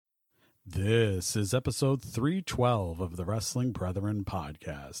This is episode 312 of the Wrestling Brethren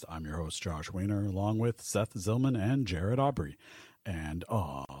podcast. I'm your host, Josh Weiner, along with Seth Zillman and Jarret Aubrey. And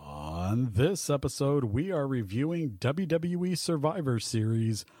on this episode, we are reviewing WWE Survivor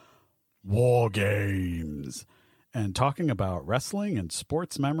Series War Games and talking about wrestling and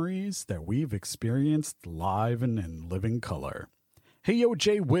sports memories that we've experienced live and in living color. Hey, yo,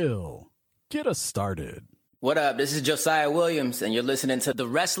 Jay Will, get us started. What up? This is Josiah Williams, and you're listening to the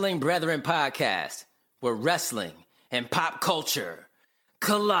Wrestling Brethren podcast, where wrestling and pop culture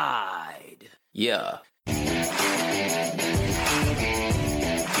collide. Yeah.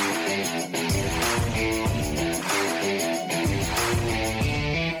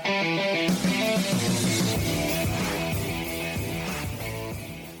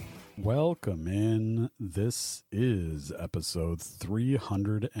 Welcome in. This is episode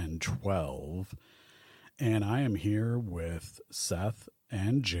 312. And I am here with Seth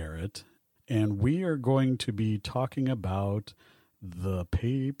and Jarret, and we are going to be talking about the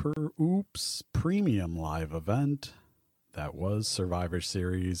Pay-Per-Oops Premium Live event that was Survivor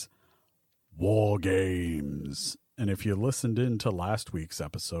Series War Games. And if you listened into last week's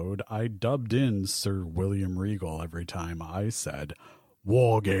episode, I dubbed in Sir William Regal every time I said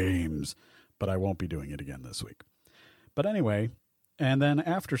War Games, but I won't be doing it again this week. But anyway, and then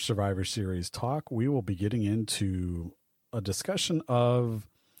after Survivor Series talk, we will be getting into a discussion of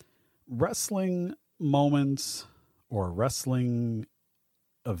wrestling moments or wrestling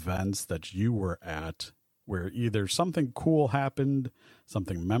events that you were at where either something cool happened,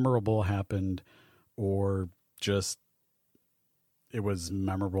 something memorable happened, or just it was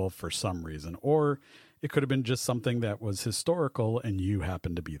memorable for some reason. Or it could have been just something that was historical and you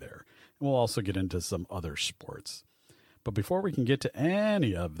happened to be there. And we'll also get into some other sports. But before we can get to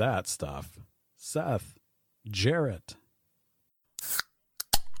any of that stuff, Seth, Jarret,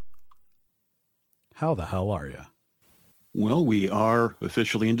 how the hell are you? Well, we are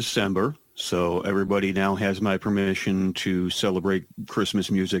officially in December, so everybody now has my permission to celebrate Christmas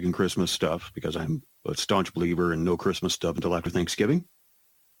music and Christmas stuff because I'm a staunch believer in no Christmas stuff until after Thanksgiving.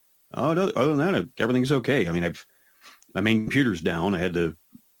 Other than that, everything's okay. I mean, my main computer's down. I had to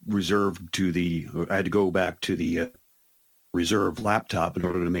go back to the reserve laptop in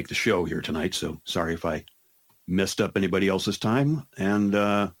order to make the show here tonight. So sorry if I messed up anybody else's time.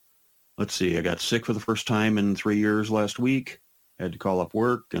 And let's see, I got sick for the first time in 3 years last week. Had to call up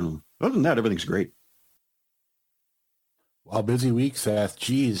work. And other than that, everything's great. Well, busy week, Seth.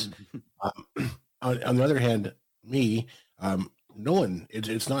 Geez. On the other hand, me, knowing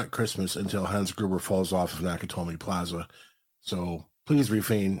it's not Christmas until Hans Gruber falls off of Nakatomi Plaza. So please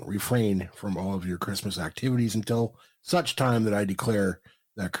refrain from all of your Christmas activities until such time that I declare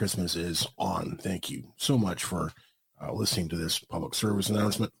that Christmas is on. Thank you so much for listening to this public service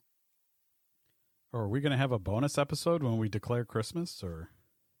announcement. Or are we going to have a bonus episode when we declare Christmas? Or,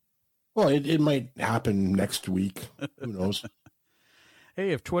 well, it might happen next week. Who knows?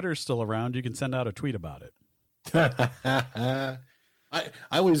 Hey, if Twitter's still around, you can send out a tweet about it.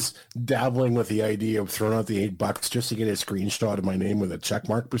 I was dabbling with the idea of throwing out the $8 just to get a screenshot of my name with a check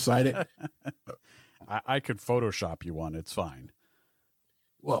mark beside it. I could Photoshop you one. It's fine.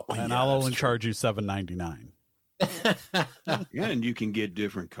 Well, and yeah, I'll only charge you $7.99. Yeah, and you can get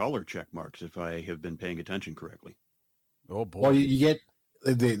different color check marks if I have been paying attention correctly. Oh boy! Well, you get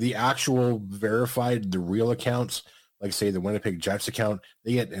the actual verified, the real accounts, like say the Winnipeg Jets account.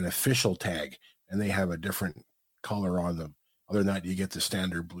 They get an official tag, and they have a different color on them. Other than that, you get the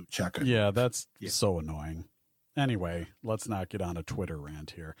standard blue check. Yeah, that's so annoying. Anyway, let's not get on a Twitter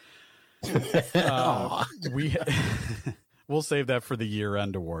rant here. We'll save that for the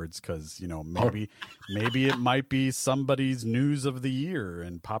year-end awards because, maybe it might be somebody's news of the year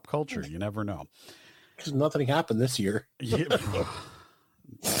in pop culture. You never know. Because nothing happened this year.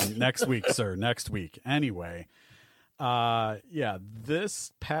 Next week, sir. Next week. Anyway,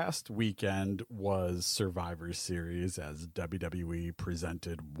 this past weekend was Survivor Series as WWE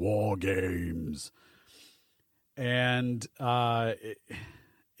presented War Games. And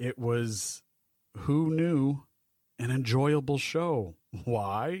it was, who knew, an enjoyable show.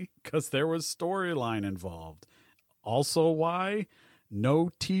 Why? Because there was storyline involved. Also, why? No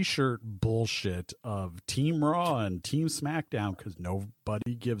t-shirt bullshit of Team Raw and Team SmackDown because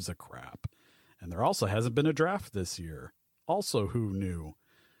nobody gives a crap. And there also hasn't been a draft this year. Also, who knew?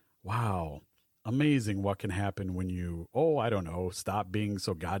 Wow. Amazing what can happen when you, stop being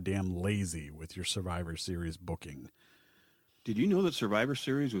so goddamn lazy with your Survivor Series booking. Did you know that Survivor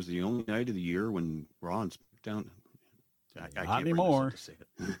Series was the only night of the year when Raw and SmackDown... I Not can't anymore. Say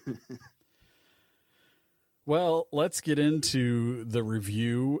it. Well, let's get into the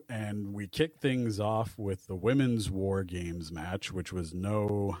review, and we kick things off with the women's War Games match, which was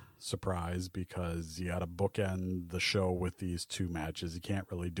no surprise because you got to bookend the show with these two matches. You can't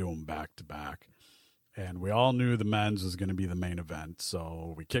really do them back to back. And we all knew the men's was going to be the main event.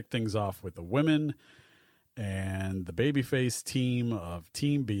 So we kicked things off with the women, and the babyface team of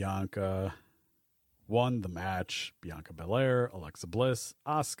Team Bianca won the match. Bianca Belair, Alexa Bliss,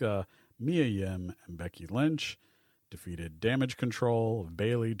 Asuka, Mia Yim, and Becky Lynch defeated Damage Control of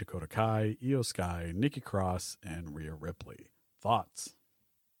Bayley, Dakota Kai, Io Sky, Nikki Cross, and Rhea Ripley. Thoughts?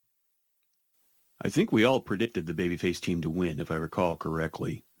 I think we all predicted the babyface team to win, if I recall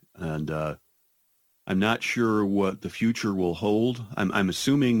correctly. And I'm not sure what the future will hold. I'm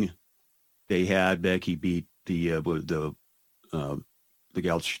assuming they had Becky beat the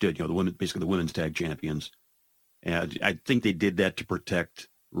gals she did, the women, basically the women's tag champions. And I think they did that to protect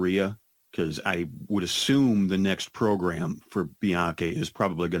Rhea, because I would assume the next program for Bianca is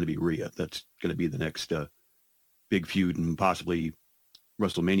probably going to be Rhea. That's going to be the next big feud and possibly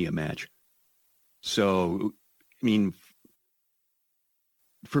WrestleMania match. So, I mean,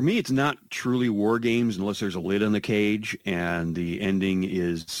 for me, it's not truly War Games unless there's a lid on the cage and the ending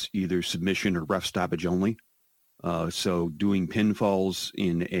is either submission or ref stoppage only. So doing pinfalls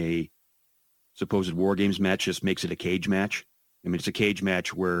in a supposed War Games match just makes it a cage match. I mean, it's a cage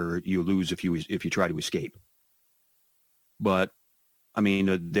match where you lose if you try to escape. But, I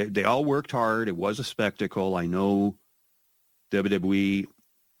mean, they all worked hard. It was a spectacle. I know WWE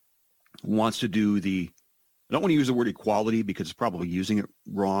wants to do I don't want to use the word equality because it's probably using it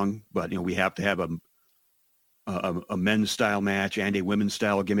wrong, but, we have to have a men's style match and a women's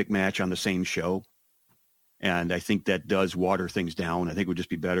style gimmick match on the same show. And I think that does water things down. I think it would just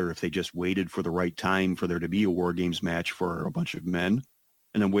be better if they just waited for the right time for there to be a War Games match for a bunch of men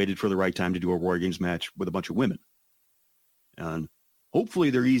and then waited for the right time to do a War Games match with a bunch of women. And hopefully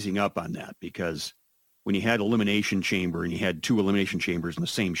they're easing up on that, because when you had Elimination Chamber and you had two Elimination Chambers in the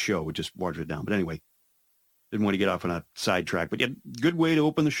same show, it just watered it down. But anyway, didn't want to get off on a sidetrack. But yeah, good way to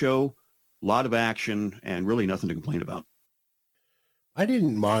open the show. A lot of action and really nothing to complain about. I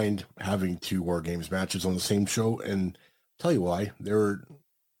didn't mind having two War Games matches on the same show, and tell you why. They were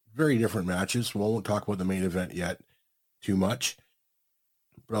very different matches. We won't talk about the main event yet too much,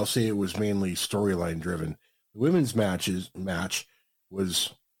 but I'll say it was mainly storyline driven. The women's match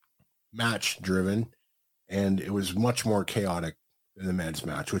was match driven, and it was much more chaotic than the men's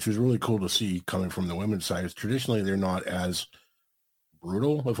match, which was really cool to see coming from the women's side. Traditionally, they're not as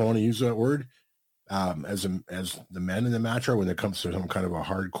brutal, if I want to use that word, as the men in the match are when it comes to some kind of a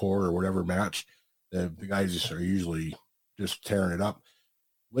hardcore or whatever match. The guys are usually just tearing it up.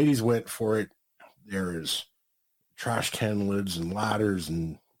 Ladies went for it. There's trash can lids and ladders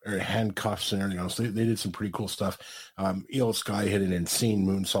and handcuffs and everything else. They did some pretty cool stuff. Io Sky hit an insane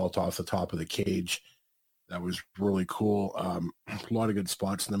moonsault off the top of the cage. That was really cool. A lot of good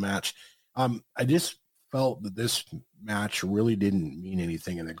spots in the match. I just felt that this match really didn't mean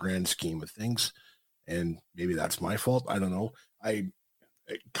anything in the grand scheme of things. And maybe that's my fault. I don't know. I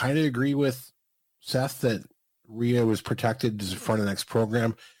kind of agree with Seth that Rhea was protected as front of the next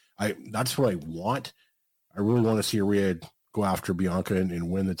program. That's what I want. I really want to see Rhea go after Bianca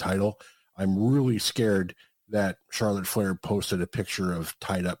and win the title. I'm really scared that Charlotte Flair posted a picture of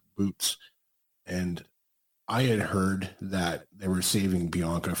tied up boots, and I had heard that they were saving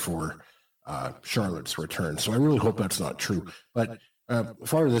Bianca for Charlotte's return. So I really hope that's not true. But as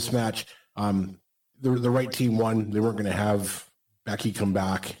far as this match, the right team won. They weren't going to have Becky come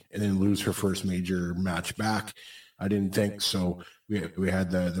back and then lose her first major match back. I didn't think so. We had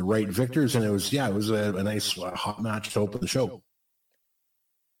the right victors, and it was a nice hot match to open the show.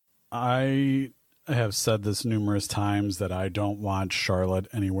 I have said this numerous times that I don't want Charlotte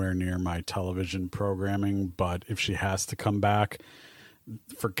anywhere near my television programming, but if she has to come back,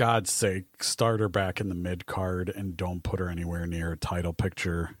 for God's sake, start her back in the mid card and don't put her anywhere near a title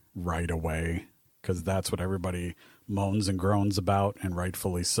picture right away, because that's what everybody moans and groans about, and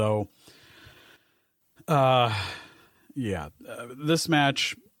rightfully so. This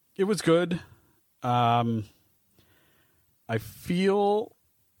match, it was good. I feel,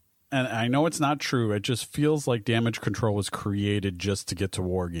 and I know it's not true, it just feels like Damage Control was created just to get to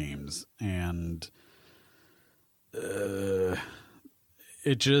War Games, and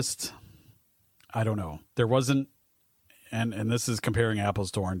it just, I don't know. There wasn't, and this is comparing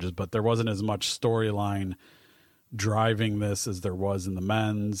apples to oranges, but there wasn't as much storyline driving this as there was in the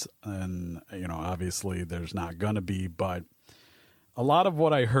men's, and obviously there's not gonna be, but a lot of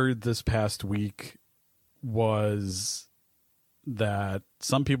what I heard this past week was that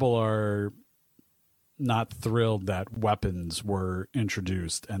some people are not thrilled that weapons were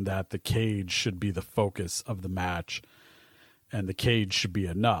introduced and that the cage should be the focus of the match and the cage should be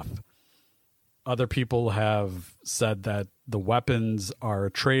enough. Other people have said that the weapons are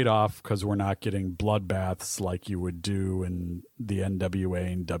a trade-off because we're not getting bloodbaths like you would do in the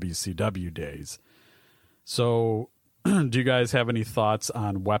NWA and WCW days. So do you guys have any thoughts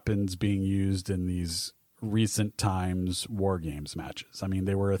on weapons being used in these recent times War Games matches? I mean,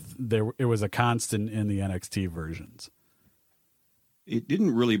 it was a constant in the NXT versions. It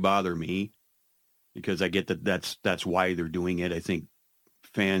didn't really bother me because I get that that's why they're doing it. I think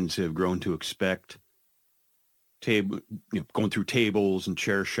fans have grown to expect going through tables and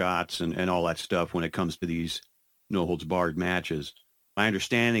chair shots and all that stuff when it comes to these no holds barred matches. My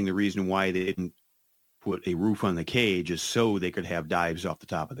understanding, the reason why they didn't put a roof on the cage is so they could have dives off the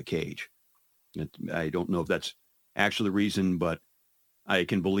top of the cage. I don't know if that's actually the reason, but I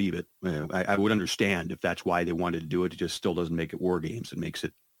can believe it. I would understand if that's why they wanted to do it. It just still doesn't make it War Games. It makes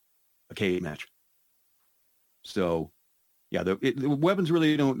it a cage match. So, yeah, the weapons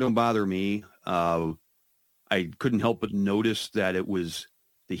really don't bother me. I couldn't help but notice that it was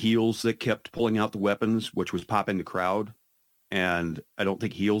the heels that kept pulling out the weapons, which was popping the crowd. And I don't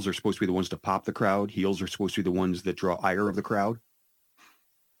think heels are supposed to be the ones to pop the crowd. Heels are supposed to be the ones that draw ire of the crowd.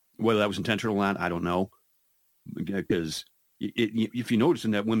 Whether that was intentional or not, I don't know. Because if you notice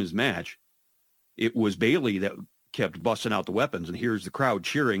in that women's match, it was Bayley that kept busting out the weapons, and here's the crowd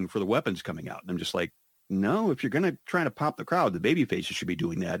cheering for the weapons coming out. And I'm just like, no, if you're going to try to pop the crowd, the baby faces should be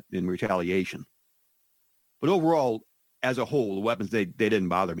doing that in retaliation. But overall, as a whole, the weapons, they didn't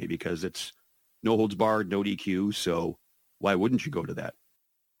bother me because it's no holds barred, no DQ. So why wouldn't you go to that?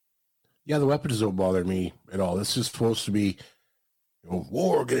 Yeah, the weapons don't bother me at all. This is supposed to be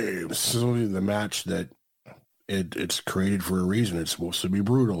War Games. This is only the match that it's created for a reason. It's supposed to be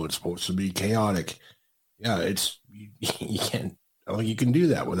brutal. It's supposed to be chaotic. Yeah, you can't. I don't think you can do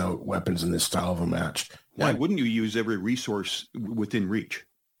that without weapons in this style of a match. Why wouldn't you use every resource within reach?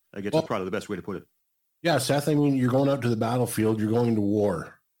 I guess that's probably the best way to put it. Yeah, Seth, I mean, you're going out to the battlefield. You're going to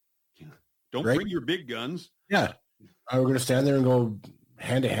war. Yeah. Don't right? bring your big guns. Yeah. We're going to stand there and go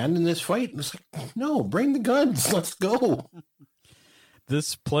hand-to-hand in this fight? And it's like, no, bring the guns. Let's go.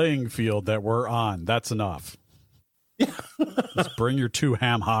 This playing field that we're on, that's enough. Yeah. Let's bring your 2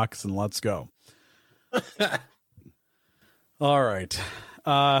 ham hocks and let's go. All right.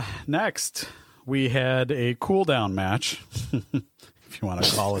 Next, we had a cool down match, if you want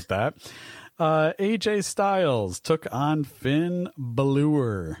to call it that. AJ Styles took on Finn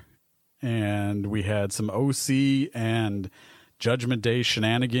Balor, and we had some OC and Judgment Day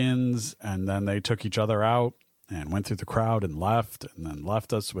shenanigans, and then they took each other out and went through the crowd and then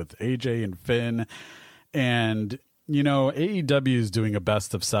left us with AJ and Finn. And, AEW is doing a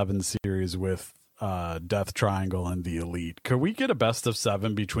best of 7 series with Death Triangle and the Elite. Could we get a best of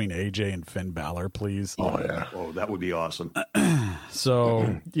 7 between AJ and Finn Balor, please? Oh, yeah. Oh, that would be awesome.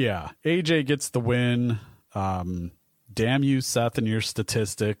 So, yeah, AJ gets the win. Damn you, Seth, and your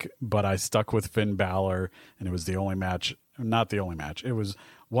statistic, but I stuck with Finn Balor, and it was the only match, not the only match. It was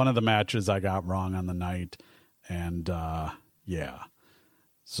one of the matches I got wrong on the night, and yeah.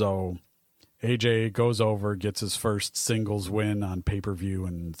 So AJ goes over, gets his first singles win on pay-per-view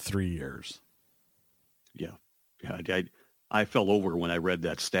in 3 years. Yeah. I fell over when I read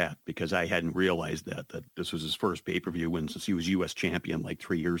that stat because I hadn't realized that this was his first pay-per-view win since he was U.S. champion like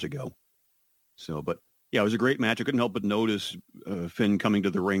 3 years ago. So, but yeah, it was a great match. I couldn't help but notice Finn coming to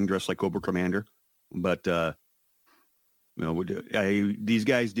the ring dressed like Cobra Commander. But, these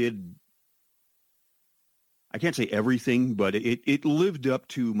guys did, I can't say everything, but it lived up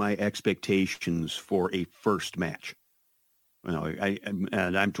to my expectations for a first match.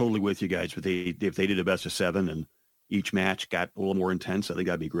 I'm totally with you guys. But if they did a best of 7 and each match got a little more intense, I think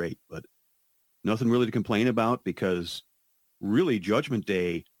that'd be great. But nothing really to complain about because really Judgment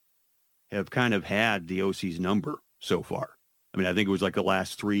Day have kind of had the OC's number so far. I mean, I think it was like the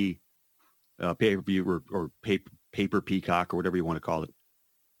last 3 pay-per-view or paper peacock or whatever you want to call it.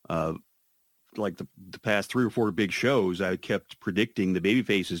 Like the past 3 or 4 big shows, I kept predicting the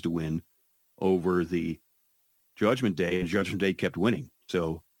babyfaces to win over the Judgment Day, and Judgment Day kept winning.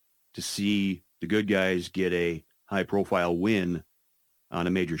 So to see the good guys get a high-profile win on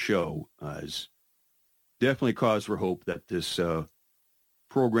a major show is definitely cause for hope that this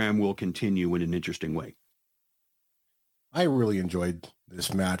program will continue in an interesting way. I really enjoyed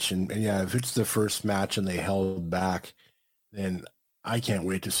this match, and yeah, if it's the first match and they held back, then I can't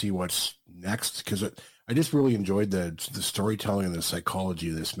wait to see what's next because I just really enjoyed the storytelling and the psychology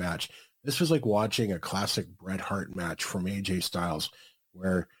of this match. This was like watching a classic Bret Hart match from AJ Styles,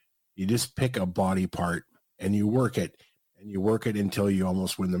 where You just pick a body part and you work it, until you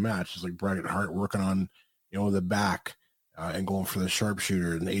almost win the match. It's like Bret Hart working on, the back and going for the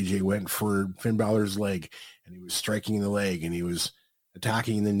sharpshooter. And AJ went for Finn Balor's leg, and he was striking the leg, and he was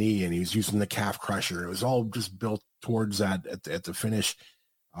attacking the knee, and he was using the calf crusher. It was all just built towards that at the finish.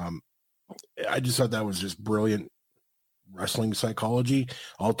 I just thought that was just brilliant wrestling psychology.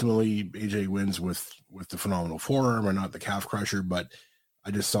 Ultimately, AJ wins with the phenomenal forearm and not the calf crusher, but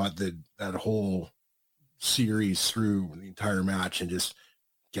I just thought that whole series through the entire match and just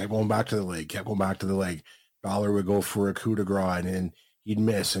kept going back to the leg, Balor would go for a coup de grace and then he'd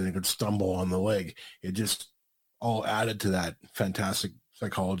miss and it could stumble on the leg. It just all added to that fantastic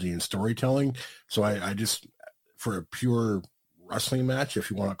psychology and storytelling. So I just, for a pure wrestling match, if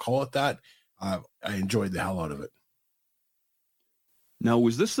you want to call it that, I enjoyed the hell out of it. Now,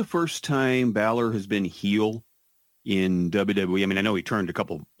 was this the first time Balor has been heel in WWE? I mean, I know he turned a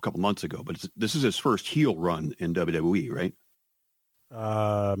couple months ago, but this is his first heel run in WWE,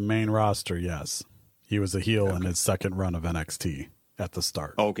 right? Main roster, yes. He was a heel in his second run of NXT at the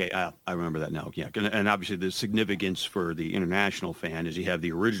start. Okay, I remember that now. Yeah, and obviously the significance for the international fan is you have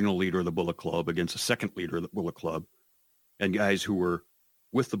the original leader of the Bullet Club against the second leader of the Bullet Club, and guys who were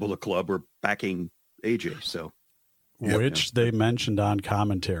with the Bullet Club were backing AJ. So, which they mentioned on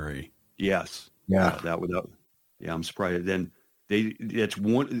commentary. Yes. Yeah. I'm surprised. Then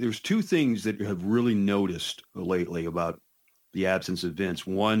there's two things that have really noticed lately about the absence of Vince.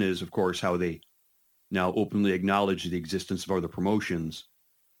 One is, of course, how they now openly acknowledge the existence of other promotions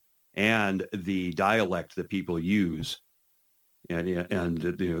and the dialect that people use and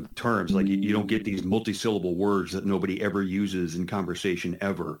the terms. Like you don't get these multi-syllable words that nobody ever uses in conversation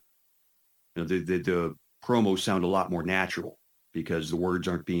ever. The promos sound a lot more natural because the words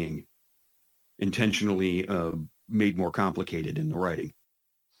aren't being intentionally made more complicated in the writing.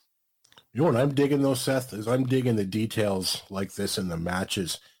 You know what I'm digging though, Seth, is I'm digging the details like this in the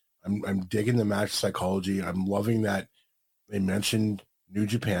matches. I'm digging the match psychology. I'm loving that they mentioned New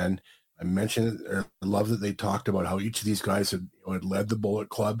Japan. I love that they talked about how each of these guys had led the Bullet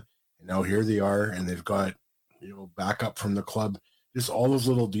Club, and now here they are, and they've got backup from the club. Just all those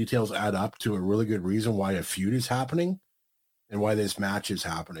little details add up to a really good reason why a feud is happening and why this match is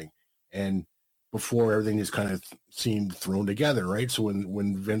happening. And before, everything just kind of seemed thrown together, right? So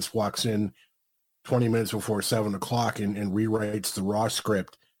when Vince walks in 20 minutes before 7 o'clock and rewrites the Raw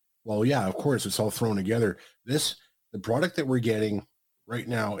script, well, yeah, of course, it's all thrown together. The product that we're getting right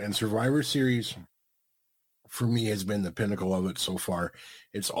now and Survivor Series, for me, has been the pinnacle of it so far.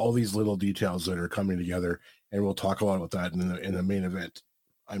 It's all these little details that are coming together, and we'll talk a lot about that in the main event,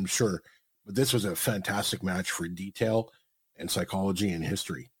 I'm sure. But this was a fantastic match for detail and psychology and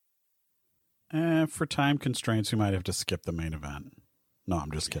history. For time constraints, we might have to skip the main event. No,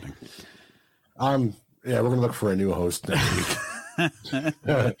 I'm just kidding. Yeah, we're gonna look for a new host next week.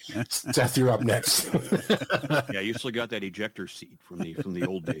 Seth, you're up next. Yeah, you still got that ejector seat from the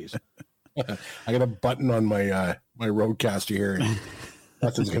old days. I got a button on my my Roadcaster here, and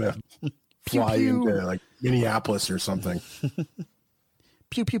nothing's gonna fly pew, pew. into like Minneapolis or something.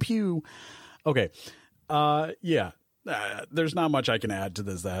 Pew pew pew. Okay, yeah. There's not much I can add to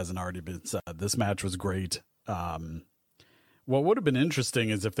this that hasn't already been said. This match was great. What would have been interesting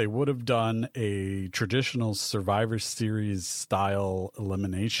is if they would have done a traditional Survivor Series style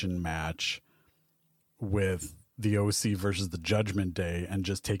elimination match with the OC versus the Judgment Day and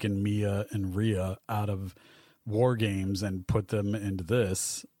just taken Mia and Rhea out of War Games and put them into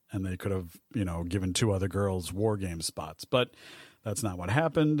this, and they could have, given two other girls War Game spots. But that's not what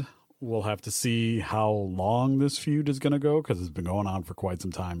happened. We'll have to see how long this feud is going to go because it's been going on for quite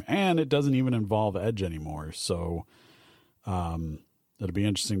some time, and it doesn't even involve Edge anymore. So it'll be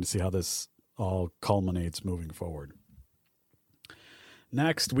interesting to see how this all culminates moving forward.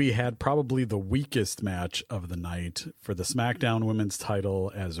 Next, we had probably the weakest match of the night for the SmackDown Women's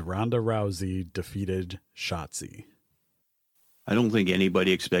title as Ronda Rousey defeated Shotzi. I don't think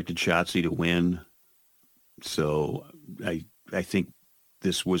anybody expected Shotzi to win. So I think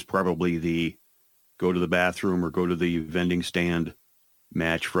this was probably the go to the bathroom or go to the vending stand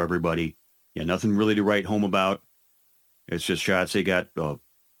match for everybody. Yeah, nothing really to write home about. It's just Shotzi got a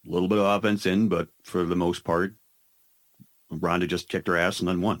little bit of offense in, but for the most part, Ronda just kicked her ass and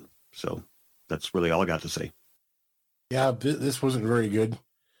then won. So that's really all I got to say. Yeah, this wasn't very good.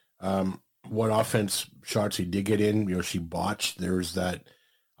 What offense Shotzi did get in, she botched. There was that,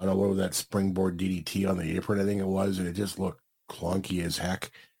 I don't know, what was that springboard DDT on the apron, I think it was, and it just looked clunky as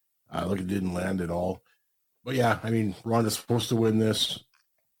heck. It didn't land at all. But yeah, I mean, Ronda's supposed to win this.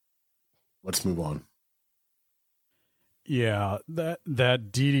 Let's move on. Yeah, that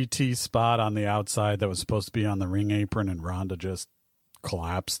DDT spot on the outside that was supposed to be on the ring apron and Ronda just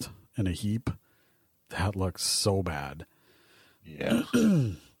collapsed in a heap. That looks so bad. Yeah.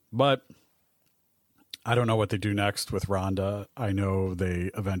 But I don't know what they do next with Ronda. I know they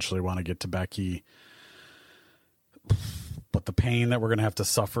eventually want to get to Becky. But the pain that we're going to have to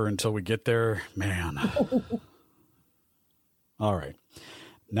suffer until we get there, man. All right.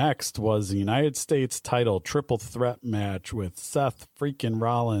 Next was the United States title triple threat match with Seth freaking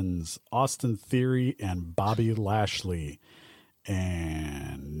Rollins, Austin Theory, and Bobby Lashley.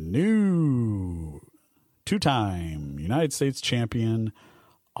 And new two-time United States champion,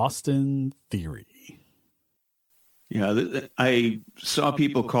 Austin Theory. Yeah, I saw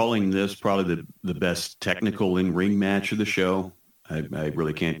people calling this probably the best technical in-ring match of the show. I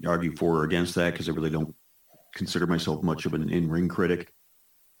really can't argue for or against that because I really don't consider myself much of an in-ring critic.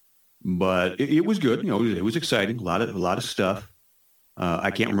 But it was good. It was exciting. A lot of stuff.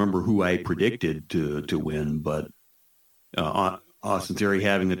 I can't remember who I predicted to win, but Austin Theory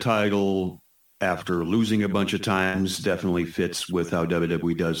having the title after losing a bunch of times definitely fits with how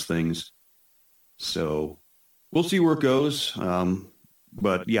WWE does things. So we'll see where it goes.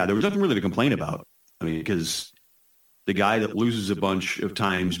 But yeah, there was nothing really to complain about. I mean, because the guy that loses a bunch of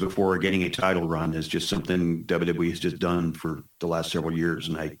times before getting a title run is just something WWE has just done for the last several years.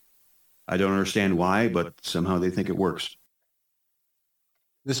 And I don't understand why, but somehow they think it works.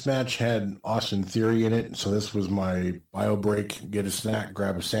 This match had Austin Theory in it, so this was my bio break, get a snack,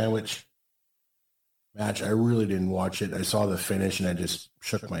 grab a sandwich match. I really didn't watch it. I saw the finish, and I just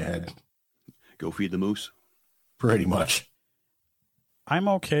shook my head. Go feed the moose? Pretty much. I'm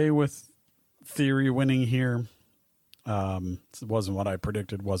okay with Theory winning here. It wasn't what I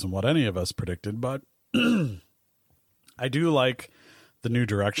predicted, wasn't what any of us predicted, but I do like the new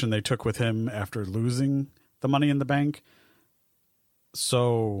direction they took with him after losing the Money in the Bank.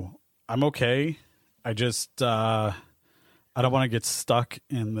 So I'm okay. I just, I don't want to get stuck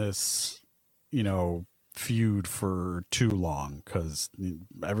in this, feud for too long because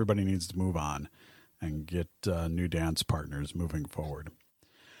everybody needs to move on and get new dance partners moving forward.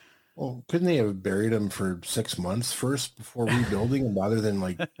 Well, couldn't they have buried him for 6 months first before rebuilding him rather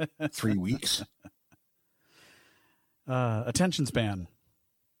than 3 weeks? Attention span.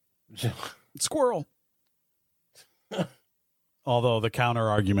 Squirrel. Although the counter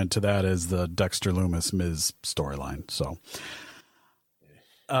argument to that is the Dexter Lumis Miz storyline. So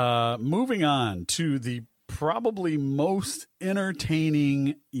moving on to the probably most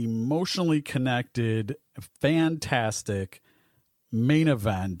entertaining, emotionally connected, fantastic main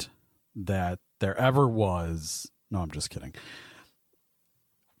event that there ever was. No, I'm just kidding.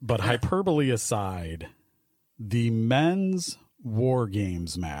 But hyperbole aside, the men's War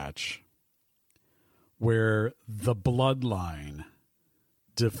Games match where the Bloodline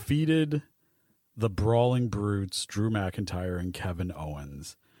defeated the Brawling Brutes, Drew McIntyre and Kevin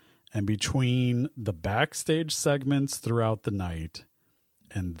Owens. And between the backstage segments throughout the night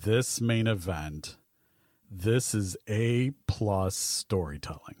and this main event, this is A+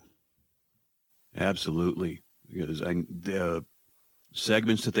 storytelling. Absolutely. Because the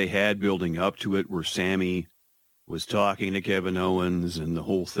segments that they had building up to it where Sammy was talking to Kevin Owens and the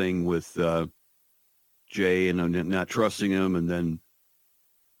whole thing with Jay and not trusting him, and then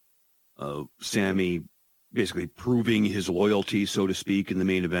Sammy basically proving his loyalty, so to speak, in the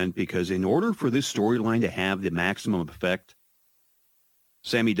main event, because in order for this storyline to have the maximum effect,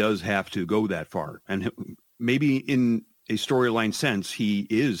 Sammy does have to go that far. And maybe in a storyline sense, he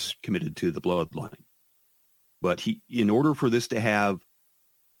is committed to the Bloodline. But in order for this to have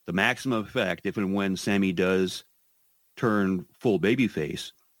the maximum effect, if and when Sammy does turn full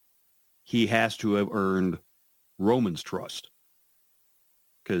babyface, he has to have earned Roman's trust.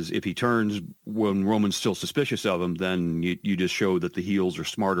 Because if he turns when Roman's still suspicious of him, then you just show that the heels are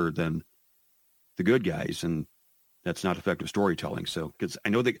smarter than the good guys, and that's not effective storytelling. So, because I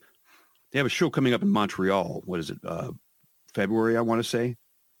know they have a show coming up in Montreal. What is it? February, I want to say.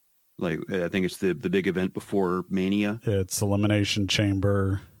 I think it's the big event before Mania. It's Elimination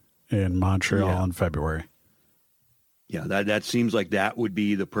Chamber in Montreal in February. Yeah, that seems like that would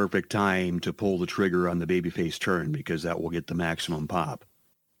be the perfect time to pull the trigger on the babyface turn, because that will get the maximum pop.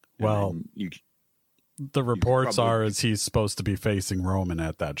 Well, the reports are is he's supposed to be facing Roman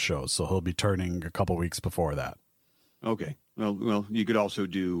at that show, so he'll be turning a couple weeks before that. Okay. Well, you could also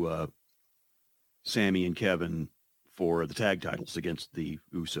do Sammy and Kevin for the tag titles against the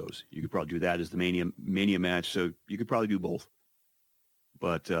Usos. You could probably do that as the Mania match, so you could probably do both.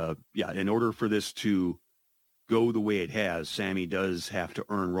 But, in order for this to go the way it has, Sammy does have to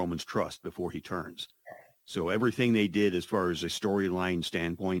earn Roman's trust before he turns. So everything they did as far as a storyline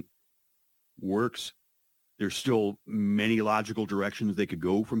standpoint works. There's still many logical directions they could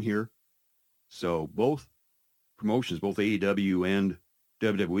go from here. So both promotions, both AEW and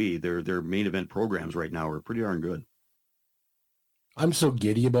WWE, their main event programs right now are pretty darn good. I'm so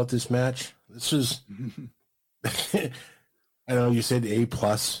giddy about this match. This is, I know you said A+,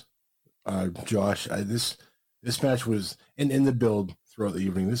 Josh. This match was in the build throughout the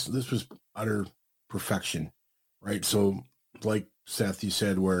evening. This was utter perfection, right? So, like Seth, you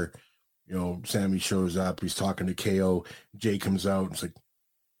said, where Sammy shows up, he's talking to KO, Jay comes out, it's like,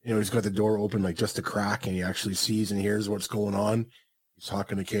 he's got the door open like just a crack, and he actually sees and hears what's going on. He's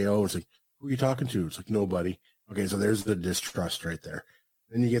talking to KO. It's like, who are you talking to? It's like, nobody. Okay, so there's the distrust right there.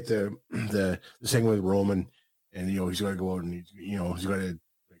 Then you get the thing with Roman, and he's got to go out and he's got to,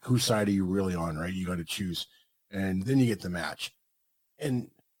 like, whose side are you really on, right? You got to choose, and then you get the match, and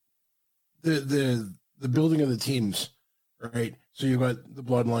the building of the teams, right? So you've got the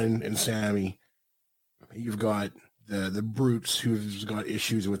Bloodline and Sammy. You've got the Brutes who's got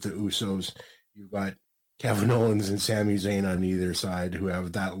issues with the Usos. You've got Kevin Owens and Sami Zayn on either side who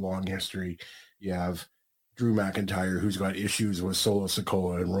have that long history. You have Drew McIntyre who's got issues with Solo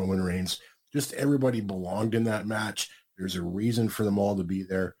Sikoa and Roman Reigns. Just everybody belonged in that match. There's a reason for them all to be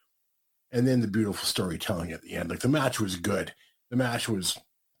there. And then the beautiful storytelling at the end. Like, the match was good. The match was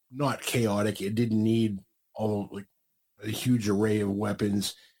not chaotic. It didn't need like a huge array of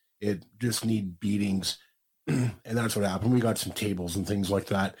weapons. It just needed beatings. And that's what happened. We got some tables and things like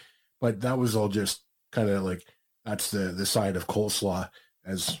that. But that was all just kind of like, that's the side of coleslaw,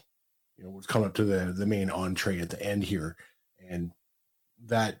 as was coming up to the main entree at the end here. And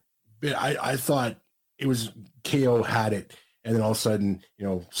that bit, I thought it was KO had it. And then all of a sudden,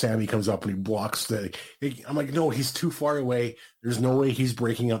 Sammy comes up and he blocks I'm like, no, he's too far away. There's no way he's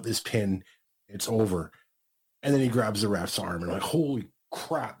breaking up this pin. It's over. And then he grabs the ref's arm and I'm like, holy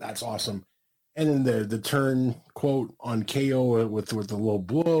crap, that's awesome. And then the turn quote on KO with the low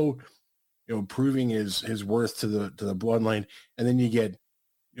blow, proving his worth to the Bloodline. And then you get,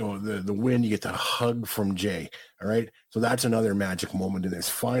 the win, you get the hug from Jay. All right. So that's another magic moment in this.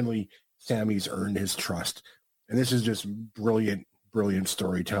 Finally, Sammy's earned his trust. And this is just brilliant, brilliant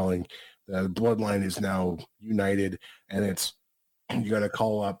storytelling. The Bloodline is now united, and you got to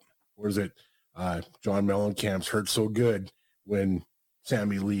call up, John Mellencamp's Hurt So Good when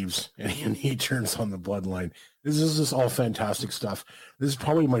Sammy leaves and he turns on the Bloodline. This is just all fantastic stuff. This is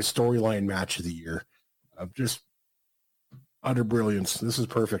probably my storyline match of the year. Just utter brilliance. This is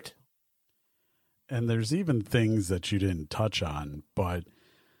perfect. And there's even things that you didn't touch on, but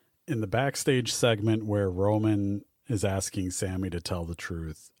in the backstage segment where Roman is asking Sammy to tell the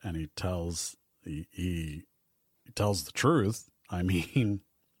truth, and he tells the truth, and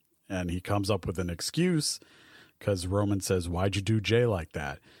he comes up with an excuse because Roman says, "Why'd you do Jay like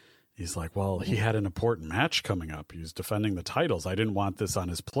that?" He's like, "Well, he had an important match coming up. He was defending the titles. I didn't want this on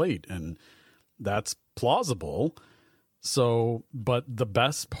his plate." And that's plausible. So, but the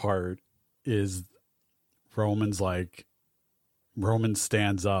best part is Roman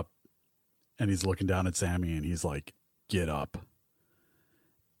stands up and he's looking down at Sammy and he's like, "Get up."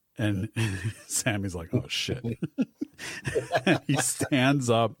 And Sammy's like, "Oh shit." He stands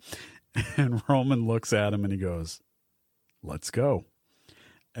up and Roman looks at him and he goes, "Let's go."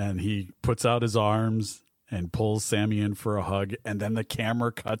 And he puts out his arms and pulls Sammy in for a hug. And then the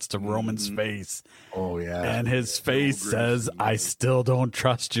camera cuts to Roman's face. Oh yeah. And his face says, "I still don't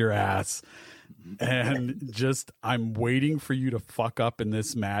trust your ass." And just, I'm waiting for you to fuck up in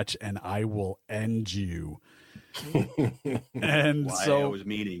this match and I will end you. And I was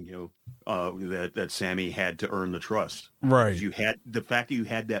meaning, that Sammy had to earn the trust. Right. You had the fact that you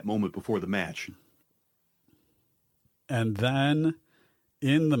had that moment before the match. And then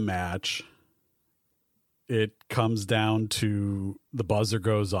in the match, it comes down to the buzzer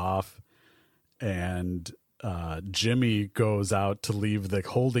goes off and Jimmy goes out to leave the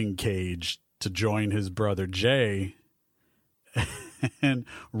holding cage to join his brother Jay. And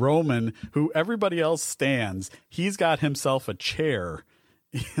Roman, who everybody else stands, he's got himself a chair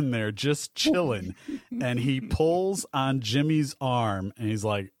in there just chilling. And he pulls on Jimmy's arm and he's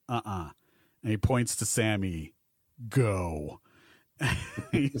like, And he points to Sammy, "Go."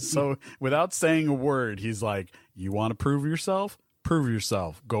 So without saying a word, he's like, "You want to prove yourself? Prove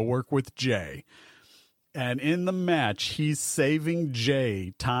yourself. Go work with Jay." And in the match, he's saving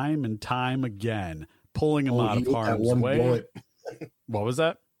Jay time and time again, pulling him out of harm's way. Bullet. What was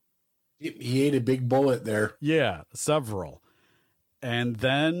that? He ate a big bullet there. Yeah, several. And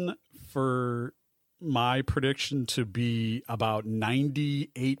then for my prediction to be about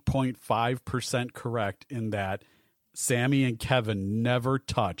 98.5% correct in that Sammy and Kevin never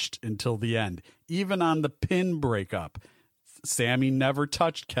touched until the end. Even on the pin breakup, Sammy never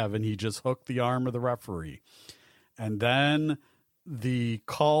touched Kevin. He just hooked the arm of the referee. And then the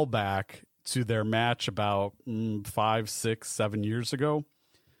callback to their match about 5, 6, 7 years ago.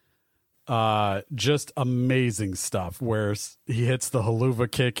 Just amazing stuff where he hits the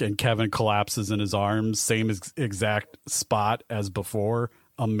haluva kick and Kevin collapses in his arms. Same exact spot as before.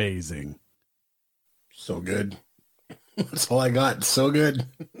 Amazing. So good. That's all I got. So good.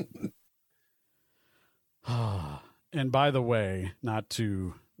 And by the way, not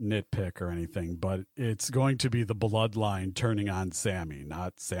to nitpick or anything, but it's going to be the bloodline turning on Sammy,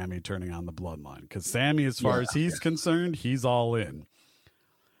 not Sammy turning on the bloodline. Because Sammy, as far as he's concerned, he's all in.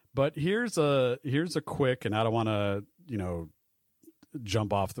 But here's a quick, and I don't want to,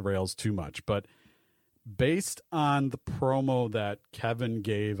 jump off the rails too much, but based on the promo that Kevin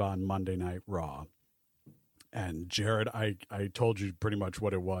gave on Monday Night Raw, and Jarret, I told you pretty much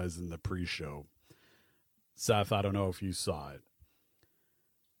what it was in the pre-show. Seth, I don't know if you saw it.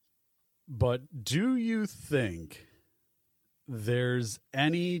 But do you think there's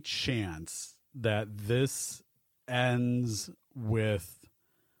any chance that this ends with...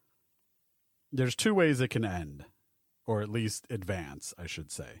 There's two ways it can end, or at least advance, I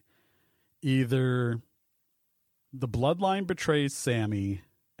should say. Either the bloodline betrays Sammy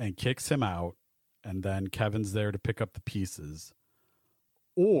and kicks him out, and then Kevin's there to pick up the pieces,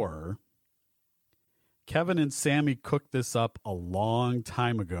 or Kevin and Sammy cooked this up a long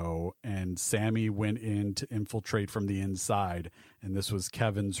time ago, and Sammy went in to infiltrate from the inside, and this was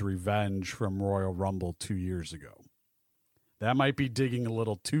Kevin's revenge from Royal Rumble 2 years ago. That might be digging a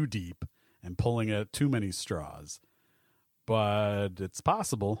little too deep and pulling at too many straws, but it's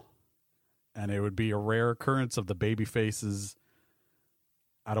possible, and it would be a rare occurrence of the baby faces.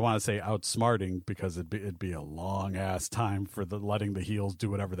 I don't want to say outsmarting, because it'd be a long ass time for letting the heels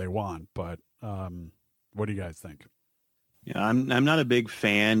do whatever they want. But what do you guys think? Yeah, I'm not a big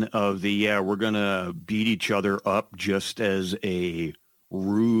fan of we're gonna beat each other up just as a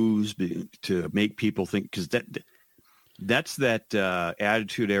ruse to make people think, because that's that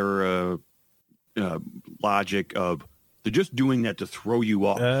Attitude Era logic of they're just doing that to throw you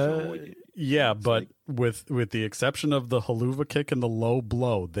off. Yeah, but with the exception of the haluva kick and the low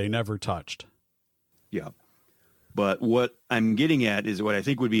blow, they never touched. Yeah. But what I'm getting at is what I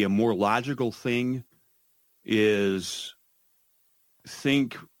think would be a more logical thing is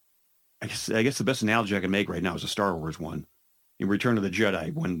I guess the best analogy I can make right now is a Star Wars one. In Return of the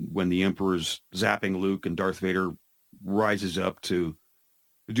Jedi, when the Emperor's zapping Luke and Darth Vader rises up to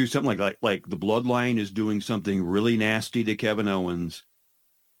do something like the bloodline is doing something really nasty to Kevin Owens,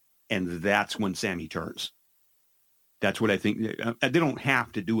 and that's when Sammy turns. That's what I think. They don't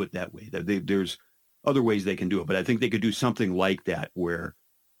have to do it that way. There's other ways they can do it, but I think they could do something like that where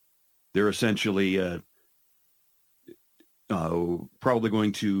they're essentially probably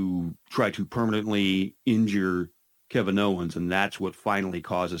going to try to permanently injure Kevin Owens, and that's what finally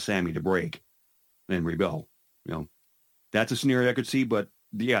causes Sammy to break and rebel. That's a scenario I could see, but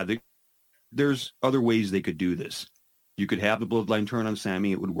yeah, there's other ways they could do this. You could have the bloodline turn on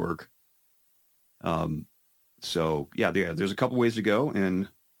Sammy; it would work. So yeah, there's a couple ways to go, and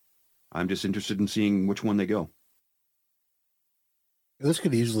I'm just interested in seeing which one they go. This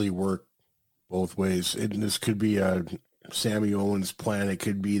could easily work both ways. This could be a Sammy Owens plan. It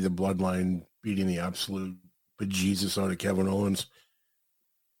could be the bloodline beating the absolute bejesus out of Kevin Owens,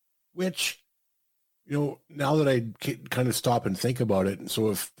 which, now that I kind of stop and think about it. So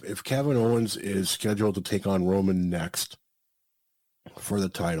if Kevin Owens is scheduled to take on Roman next for the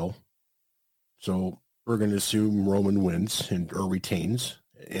title, so we're going to assume Roman wins or retains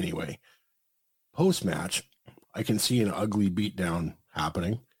anyway. Post-match, I can see an ugly beatdown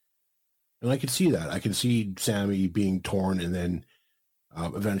happening. And I can see that. I can see Sammy being torn and then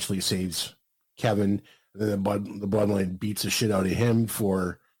eventually saves Kevin. And then the bloodline beats the shit out of him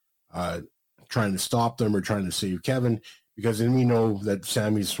for trying to stop them or trying to save Kevin, because then we know that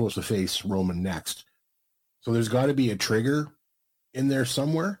Sammy's supposed to face Roman next. So there's got to be a trigger in there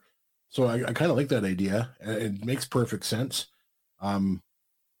somewhere. So I kind of like that idea. It makes perfect sense.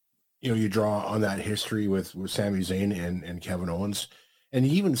 You draw on that history with Sami Zayn and Kevin Owens. And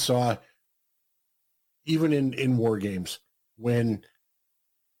you even saw, even in War Games, when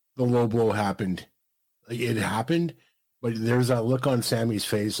the low blow happened, it happened, but there's that look on Sammy's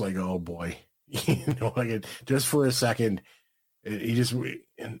face like, oh boy, just for a second, he just,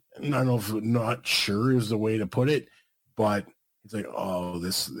 I don't know if not sure is the way to put it, but He's like, oh,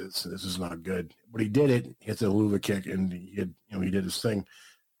 this is not good. But he did it. He hit the Luva kick, and he did his thing.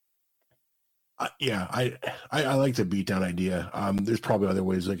 I like the beatdown idea. There's probably other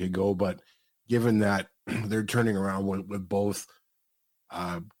ways they could go, but given that they're turning around with both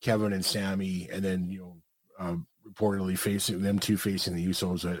Kevin and Sammy, and then reportedly facing the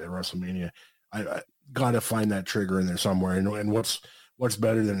Usos at WrestleMania, I gotta find that trigger in there somewhere. And what's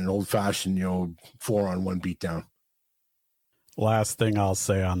better than an old fashioned 4-on-1 beatdown? Last thing I'll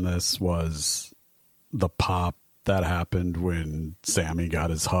say on this was the pop that happened when Sammy got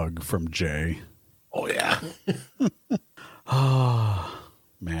his hug from Jay. Oh yeah. Oh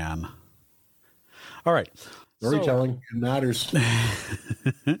man. All right. Storytelling matters.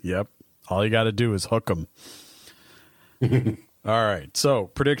 Yep. All you got to do is hook them. All right. So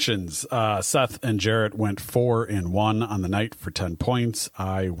predictions. Seth and Jarret went 4-1 on the night for 10 points.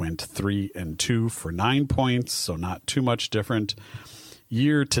 I went 3-2 for 9 points. So not too much different.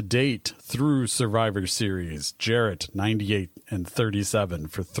 Year to date through Survivor Series, Jarret 98-37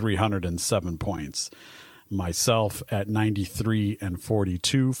 for 307 points. Myself at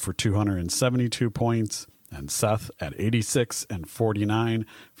 93-42 for 272 points. And Seth at 86-49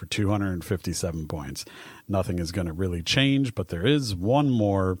 for 257 points. Nothing is going to really change, but there is one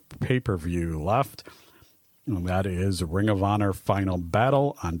more pay-per-view left, and that is Ring of Honor Final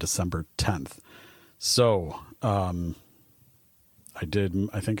Battle on December 10th. So, I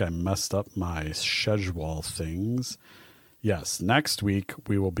think I messed up my schedule things. Yes, next week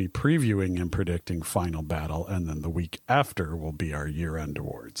we will be previewing and predicting Final Battle, and then the week after will be our year-end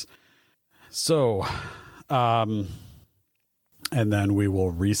awards. So... and then we will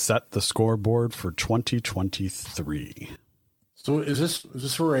reset the scoreboard for 2023. So is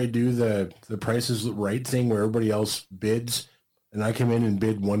this where I do the Price is Right thing where everybody else bids and I come in and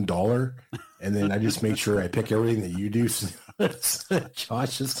bid $1 and then I just make sure I pick everything that you do,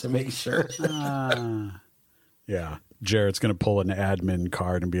 Josh, just to make sure. Yeah. Jarrett's going to pull an admin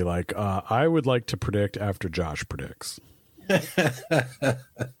card and be like, I would like to predict after Josh predicts.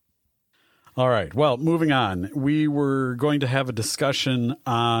 All right. Well, moving on. We were going to have a discussion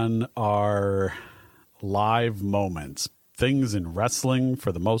on our live moments, things in wrestling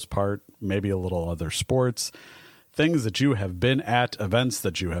for the most part, maybe a little other sports, things that you have been at, events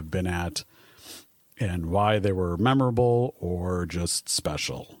that you have been at, and why they were memorable or just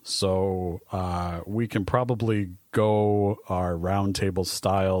special. So we can probably go our roundtable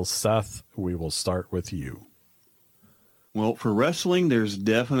style. Seth, we will start with you. Well, for wrestling, there's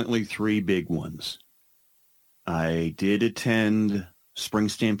definitely 3 big ones. I did attend Spring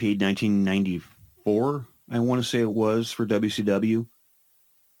Stampede 1994, I want to say it was, for WCW.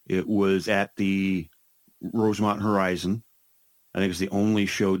 It was at the Rosemont Horizon. I think it's the only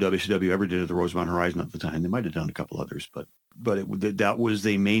show WCW ever did at the Rosemont Horizon at the time. They might have done a couple others, but that was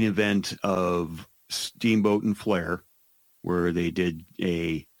the main event of Steamboat and Flair, where they did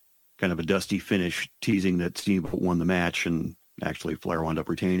a kind of a dusty finish, teasing that Steamboat won the match, and actually Flair wound up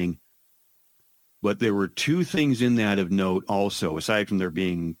retaining. But there were 2 things in that of note also, aside from there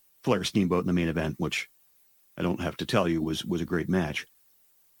being Flair Steamboat in the main event, which I don't have to tell you was a great match.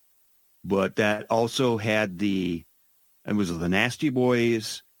 But that also had it was the Nasty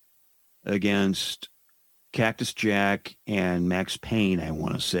Boys against Cactus Jack and Max Payne, I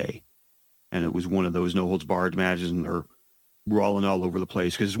want to say. And it was one of those no-holds-barred matches, and they're brawling all over the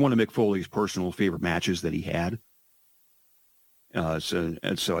place because it's one of Mick Foley's personal favorite matches that he had. So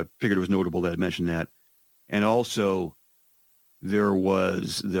I figured it was notable that I mentioned that. And also there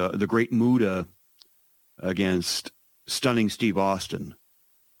was the Great Muta against Stunning Steve Austin.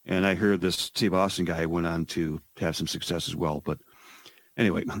 And I heard this Steve Austin guy went on to have some success as well. But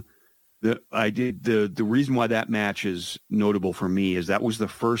anyway, the reason why that match is notable for me is that was the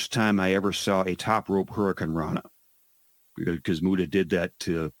first time I ever saw a top rope Hurricane Rana, because Muta did that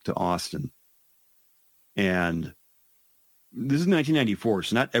to Austin. And this is 1994,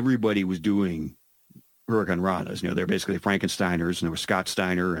 so not everybody was doing Hurricane Ranas. They're basically Frankensteiners, and there was Scott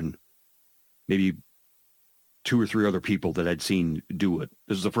Steiner and maybe 2 or 3 other people that I'd seen do it.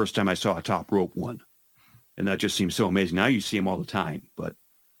 This is the first time I saw a top rope one. And that just seems so amazing. Now you see them all the time, but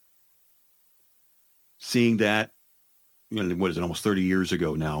seeing that, what is it, almost 30 years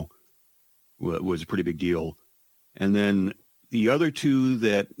ago now, was a pretty big deal. And then the other 2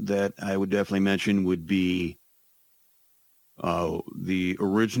 that I would definitely mention would be the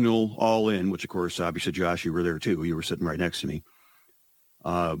original All In, which of course, obviously, Josh, you were there too. You were sitting right next to me.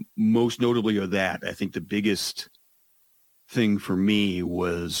 Most notably of that, I think the biggest thing for me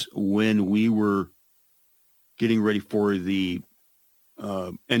was when we were getting ready for the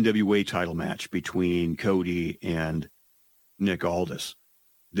NWA title match between Cody and Nick Aldis.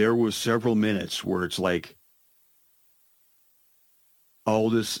 There was several minutes where it's like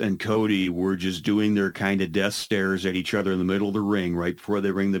Aldis and Cody were just doing their kind of death stares at each other in the middle of the ring right before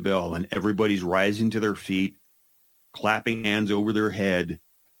they ring the bell, and everybody's rising to their feet, clapping hands over their head.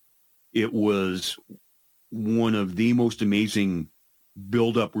 It was one of the most amazing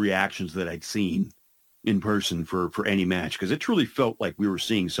build-up reactions that I'd seen in person for any match, because it truly felt like we were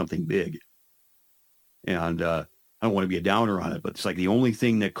seeing something big. And I don't want to be a downer on it, but it's like the only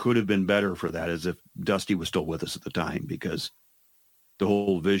thing that could have been better for that is if Dusty was still with us at the time, because the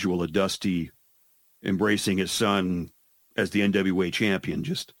whole visual of Dusty embracing his son as the NWA champion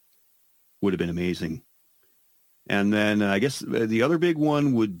just would have been amazing. And then I guess the other big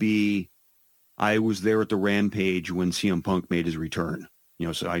one would be I was there at the Rampage when CM Punk made his return. You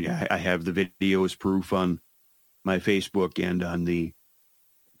know, so I have the video as proof on my Facebook and on the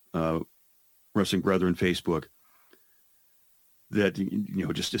Wrestling Brethren Facebook that, you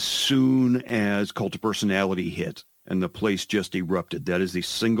know, just as soon as Cult of Personality hit and the place just erupted, that is the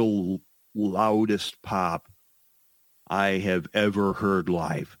single loudest pop I have ever heard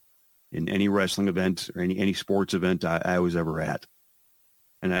live in any wrestling event or any sports event I was ever at.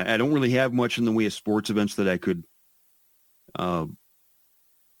 And I don't really have much in the way of sports events that I could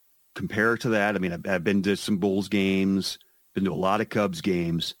compare to that. I mean, I've been to some Bulls games, been to a lot of Cubs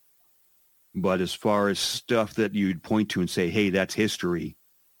games, but as far as stuff that you'd point to and say, hey, that's history,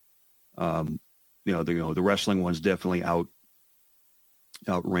 the wrestling ones definitely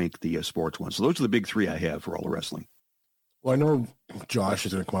outrank the sports ones. So those are the big three I have for all the wrestling. Well, I know Josh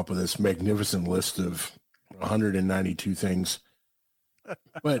is going to come up with this magnificent list of 192 things,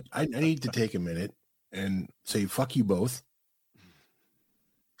 but I need to take a minute and say, fuck you both.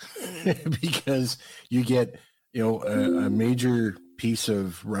 Because you get, a major piece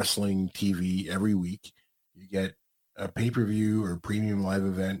of wrestling TV every week. You get a pay-per-view or premium live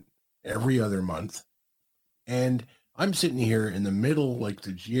event every other month. And I'm sitting here in the middle, like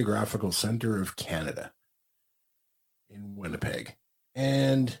the geographical center of Canada in Winnipeg.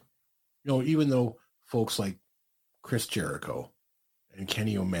 And, even though folks like Chris Jericho and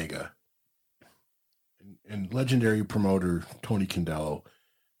Kenny Omega and legendary promoter Tony Condello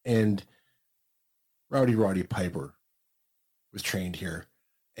and Roddy Piper was trained here,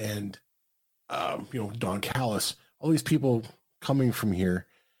 and Don Callis, all these people coming from here,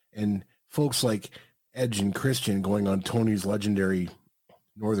 and folks like Edge and Christian going on Tony's legendary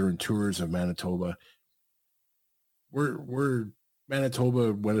northern tours of Manitoba. We're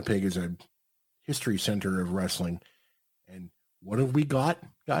Manitoba, Winnipeg is a history center of wrestling, and what have we got,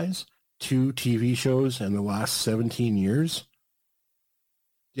 guys? 2 TV shows in the last 17 years.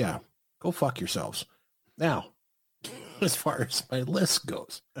 Yeah, go fuck yourselves. Now, as far as my list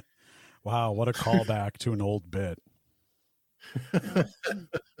goes. Wow, what a callback to an old bit.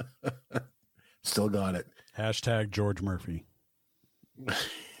 Still got it. Hashtag George Murphy.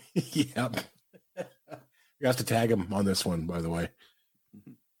 Yep. You have to tag him on this one, by the way.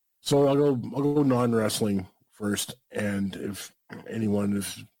 So I'll go non-wrestling first, and if anyone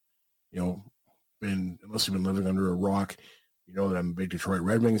has, unless you've been living under a rock, you know that I'm a big Detroit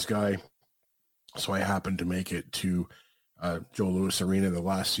Red Wings guy. So I happened to make it to Joe Louis Arena the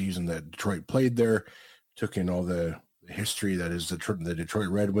last season that Detroit played there, took in all the history that is the Detroit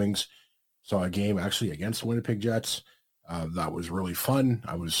Red Wings. Saw a game actually against the Winnipeg Jets. That was really fun.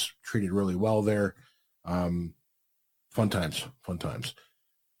 I was treated really well there. Fun times. As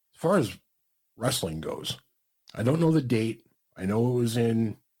far as wrestling goes, I don't know the date. I know it was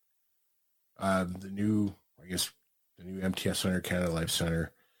in the new MTS Center, Canada Life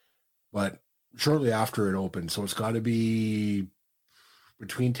Center, but shortly after it opened. So it's got to be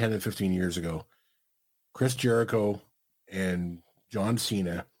between 10 and 15 years ago. Chris Jericho and John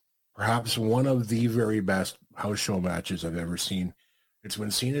Cena, perhaps one of the very best house show matches I've ever seen. It's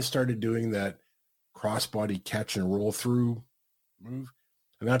when Cena started doing that crossbody catch and roll through move.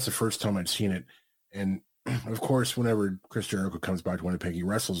 And that's the first time I'd seen it. And of course, whenever Chris Jericho comes back to Winnipeg, he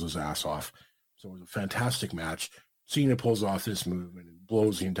wrestles his ass off. So it was a fantastic match. Cena pulls off this move and it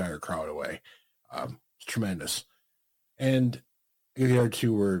blows the entire crowd away. It's tremendous. And the other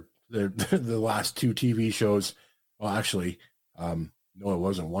two were the last 2 TV shows. Well, actually, no, it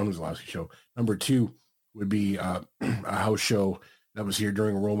wasn't. One was the last show. Number 2 would be a house show that was here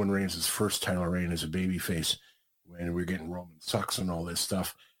during Roman Reigns' first title reign as a babyface, when we were getting Roman sucks and all this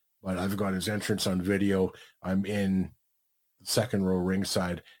stuff. But I've got his entrance on video. I'm in the second row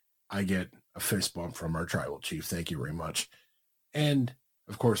ringside. I get a fist bump from our tribal chief. Thank you very much. And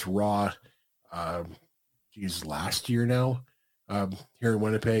of course, Raw, last year now, here in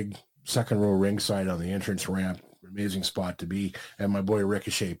Winnipeg, second row ringside on the entrance ramp, amazing spot to be. And my boy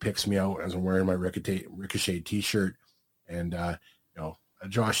Ricochet picks me out as I'm wearing my Ricochet t-shirt. And,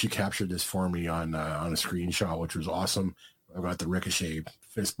 Josh, you captured this for me on a screenshot, which was awesome. I got the Ricochet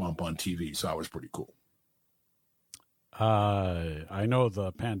fist bump on TV, so that was pretty cool. I know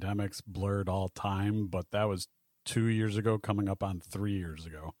the pandemic's blurred all time, but that was 2 years ago, coming up on 3 years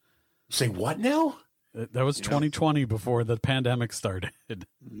ago. Say what now? That was 2020 before the pandemic started.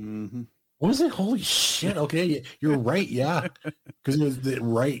 Mm-hmm. Was it? Holy shit. Okay. You're right. Yeah. Because it was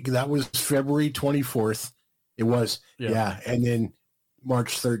that was February 24th. It was. Yeah. And then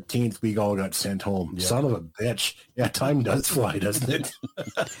March 13th, we all got sent home. Yeah. Son of a bitch. Yeah. Time does fly, doesn't it?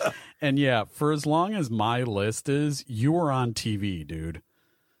 And yeah, for as long as my list is, you were on TV, dude.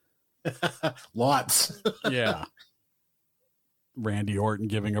 Lots. Yeah. Randy Orton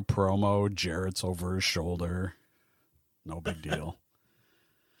giving a promo, Jarrett's over his shoulder. No big deal.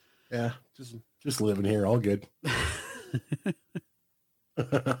 Yeah, just living here, all good.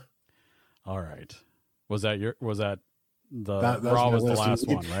 All right. Was that Raw was the last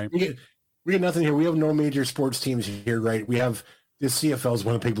one, right? We get nothing here. We have no major sports teams here, right? We have the CFL's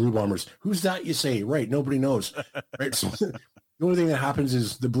Winnipeg Blue Bombers. Who's that, you say? Right, nobody knows. Right. So the only thing that happens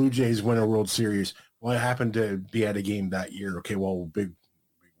is the Blue Jays win a World Series. Well, I happened to be at a game that year. Okay, well, big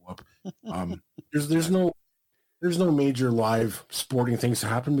whoop. There's no major live sporting things to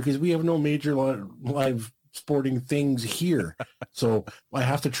happen because we have no major live sporting things here. So I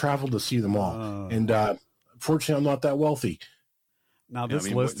have to travel to see them all. And fortunately, I'm not that wealthy. Now this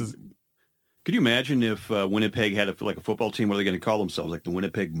list is. Could you imagine if Winnipeg had a football team? What are they going to call themselves? Like the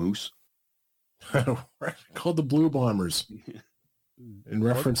Winnipeg Moose? Called the Blue Bombers, in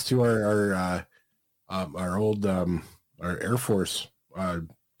reference to our old our Air Force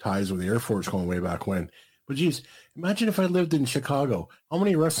ties with the Air Force going way back when. But geez, imagine if I lived in Chicago. How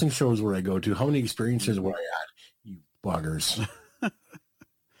many wrestling shows would I go to? How many experiences would I have? You buggers.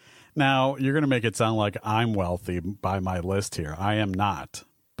 Now you're going to make it sound like I'm wealthy by my list here. I am not,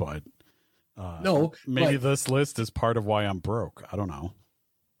 but no. Maybe this list is part of why I'm broke. I don't know.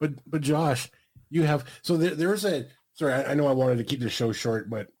 But Josh, you have there's a. Sorry, I know I wanted to keep the show short,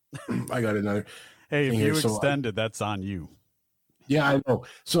 but I got another. Hey, if you extended, that's on you. Yeah, I know.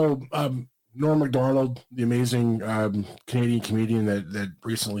 So Norm Macdonald, the amazing Canadian comedian that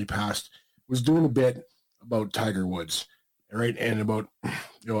recently passed, was doing a bit about Tiger Woods, right? And about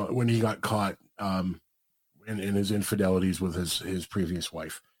when he got caught in his infidelities with his previous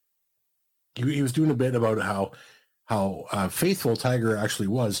wife. He was doing a bit about how faithful Tiger actually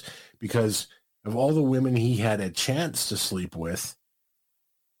was, because of all the women he had a chance to sleep with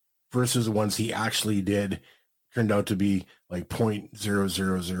versus the ones he actually did, turned out to be like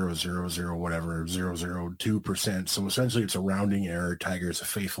 0.00000 whatever 002%. So essentially it's a rounding error. Tiger's a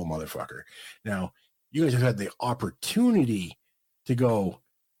faithful motherfucker. Now you guys have had the opportunity to go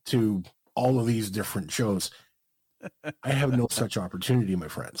to all of these different shows. I have no such opportunity, my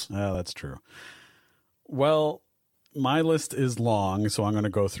friends. Oh, that's true. Well, my list is long, so I'm going to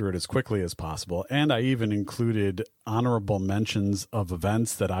go through it as quickly as possible. And I even included honorable mentions of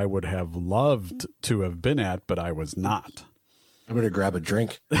events that I would have loved to have been at, but I was not. I better grab a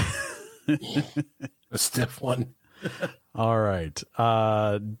drink. A stiff one. All right.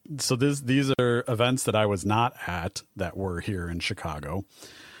 So these are events that I was not at that were here in Chicago.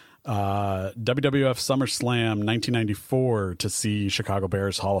 WWF SummerSlam 1994 to see Chicago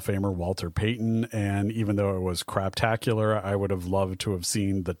Bears Hall of Famer Walter Payton, and even though it was craptacular, I would have loved to have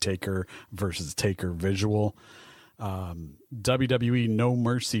seen the Taker versus Taker visual. WWE No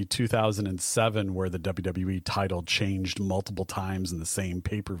Mercy 2007, where the WWE title changed multiple times in the same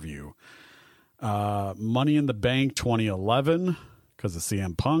pay-per-view. Money in the Bank 2011 because of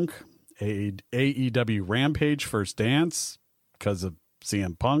CM Punk. AEW Rampage First Dance because of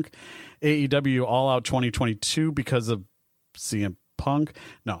CM Punk. AEW All Out 2022 because of CM Punk.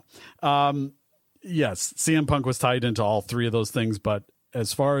 No. Yes, CM Punk was tied into all three of those things, but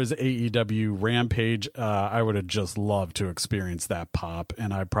as far as AEW Rampage, I would have just loved to experience that pop,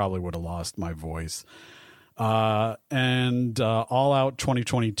 and I probably would have lost my voice. And All Out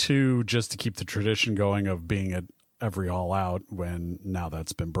 2022, just to keep the tradition going of being at every All Out, when now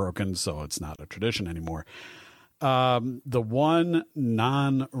that's been broken, so it's not a tradition anymore. The one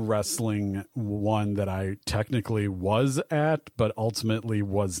non-wrestling one that I technically was at, but ultimately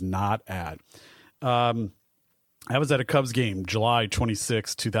was not at. I was at a Cubs game, July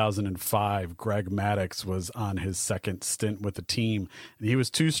 26, 2005. Greg Maddux was on his second stint with the team, and he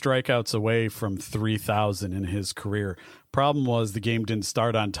was 2 strikeouts away from 3,000 in his career. Problem was the game didn't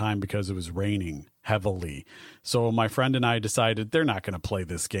start on time because it was raining heavily. So my friend and I decided they're not going to play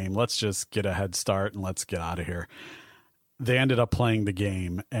this game. Let's just get a head start and let's get out of here. They ended up playing the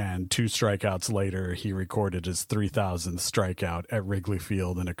game, and 2 strikeouts later, he recorded his 3,000th strikeout at Wrigley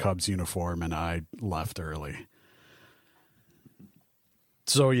Field in a Cubs uniform, and I left early.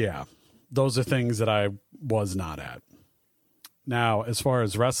 So, yeah, those are things that I was not at. Now, as far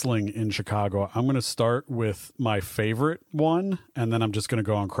as wrestling in Chicago, I'm going to start with my favorite one, and then I'm just going to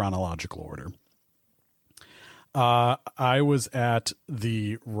go in chronological order. I was at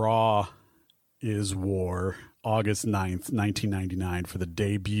the Raw is War, August 9th, 1999, for the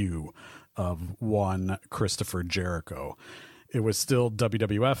debut of one Christopher Jericho. It was still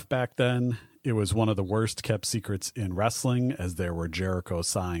WWF back then. It was one of the worst kept secrets in wrestling, as there were Jericho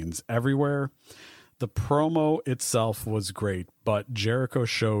signs everywhere. The promo itself was great, but Jericho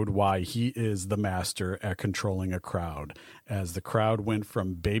showed why he is the master at controlling a crowd, as the crowd went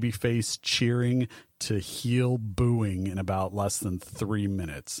from babyface cheering to heel booing in about less than 3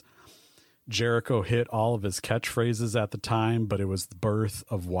 minutes. Jericho hit all of his catchphrases at the time, but it was the birth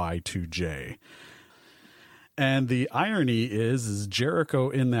of Y2J. And the irony is Jericho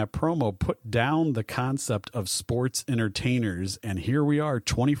in that promo put down the concept of sports entertainers. And here we are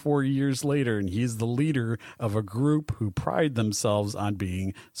 24 years later, and he's the leader of a group who pride themselves on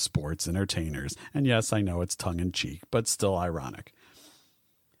being sports entertainers. And yes, I know it's tongue in cheek, but still ironic.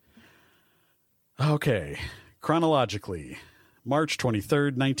 Okay, chronologically, March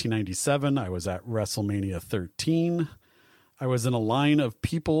 23rd, 1997, I was at WrestleMania 13. I was in a line of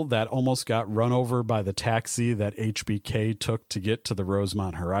people that almost got run over by the taxi that HBK took to get to the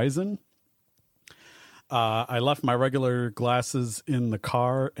Rosemont Horizon. I left my regular glasses in the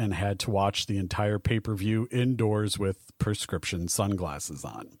car and had to watch the entire pay-per-view indoors with prescription sunglasses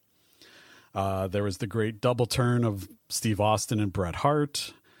on. There was the great double turn of Steve Austin and Bret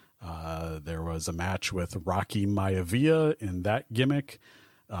Hart. There was a match with Rocky Maivia in that gimmick.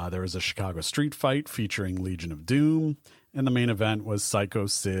 There was a Chicago street fight featuring Legion of Doom. And the main event was Psycho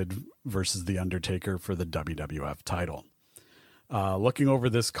Sid versus The Undertaker for the WWF title. Looking over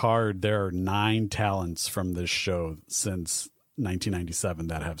this card, there are 9 talents from this show since 1997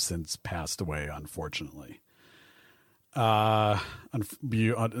 that have since passed away, unfortunately. Sadly,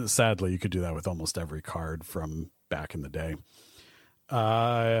 you could do that with almost every card from back in the day.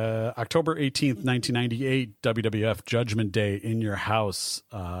 October 18th, 1998, WWF Judgment Day in your house.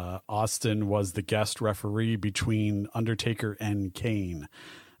 Austin was the guest referee between Undertaker and Kane.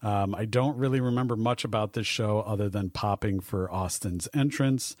 I don't really remember much about this show other than popping for Austin's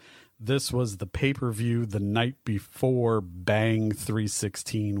entrance. This was the pay-per-view the night before Bang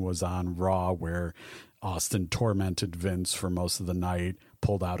 316 was on Raw, where Austin tormented Vince for most of the night,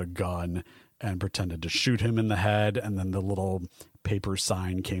 pulled out a gun, and pretended to shoot him in the head, and then the little paper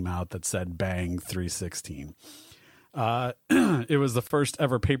sign came out that said Bang 316. It was the first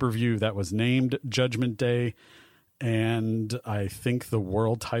ever pay-per-view that was named Judgment Day, and I think the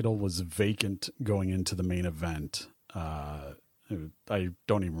world title was vacant going into the main event. I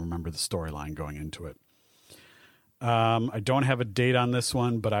don't even remember the storyline going into it. I don't have a date on this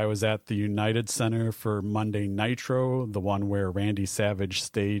one, but I was at the United Center for Monday Nitro, the one where Randy Savage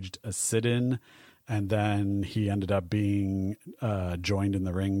staged a sit-in, and then he ended up being joined in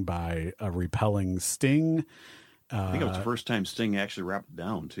the ring by a repelling Sting. I think it was the first time Sting actually wrapped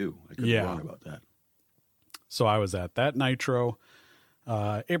down, too. I could be wrong about that. So I was at that Nitro.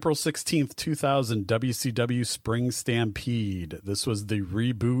 April 16th, 2000, WCW Spring Stampede. This was the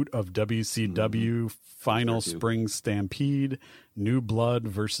reboot of WCW Final Spring Stampede, New Blood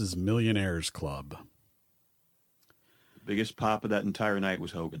versus Millionaires Club. The biggest pop of that entire night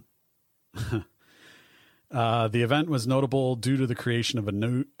was Hogan. The event was notable due to the creation of a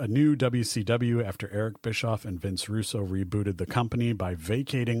new WCW after Eric Bischoff and Vince Russo rebooted the company by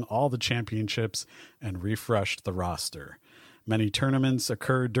vacating all the championships and refreshed the roster. Many tournaments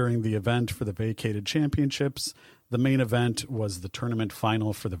occurred during the event for the vacated championships. The main event was the tournament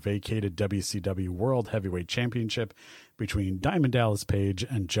final for the vacated WCW World Heavyweight Championship between Diamond Dallas Page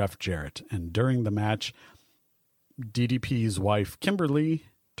and Jeff Jarrett. And during the match, DDP's wife, Kimberly,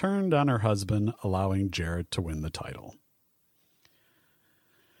 turned on her husband, allowing Jarrett to win the title.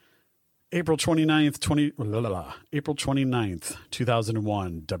 April 29th,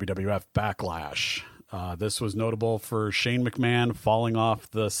 2001, WWF Backlash. This was notable for Shane McMahon falling off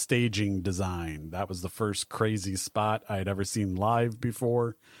the staging design. That was the first crazy spot I had ever seen live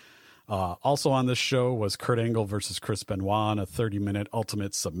before. Also on this show was Kurt Angle versus Chris Benoit in a 30-minute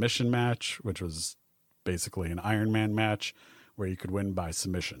ultimate submission match, which was basically an Iron Man match where you could win by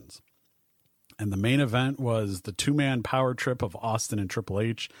submissions. And the main event was the two-man power trip of Austin and Triple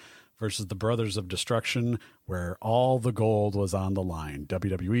H versus the Brothers of Destruction, where all the gold was on the line.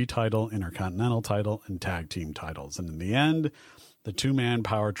 WWE title, Intercontinental title, and tag team titles. And in the end, the two-man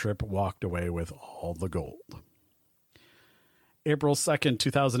power trip walked away with all the gold. April 2nd,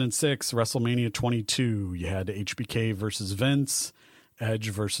 2006, WrestleMania 22. You had HBK versus Vince, Edge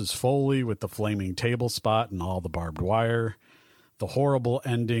versus Foley with the flaming table spot and all the barbed wire. The horrible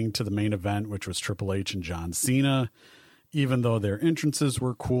ending to the main event, which was Triple H and John Cena. Even though their entrances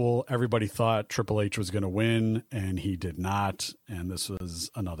were cool, everybody thought Triple H was going to win, and he did not. And this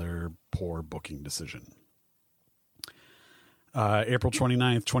was another poor booking decision. April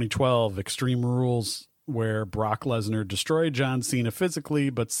 29th, 2012, Extreme Rules, where Brock Lesnar destroyed John Cena physically,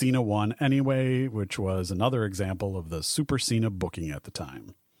 but Cena won anyway, which was another example of the Super Cena booking at the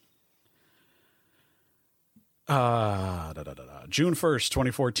time. June 1st,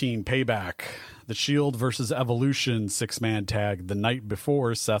 2014, Payback. The Shield versus Evolution 6-man tag the night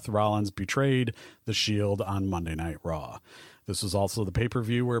before Seth Rollins betrayed the Shield on Monday Night Raw. This was also the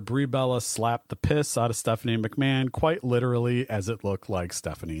pay-per-view where Brie Bella slapped the piss out of Stephanie McMahon, quite literally, as it looked like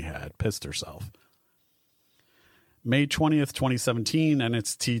Stephanie had pissed herself. May 20th, 2017,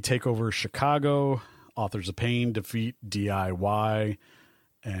 NXT TakeOver Chicago. Authors of Pain defeat DIY.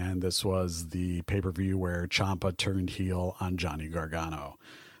 And this was the pay-per-view where Ciampa turned heel on Johnny Gargano.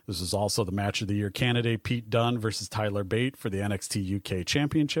 This was also the match of the year candidate Pete Dunne versus Tyler Bate for the NXT UK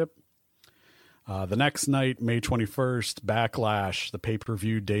Championship. The next night, May 21st, Backlash, the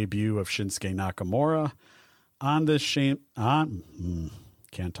pay-per-view debut of Shinsuke Nakamura. On the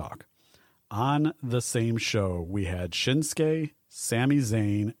same show, we had Shinsuke, Sami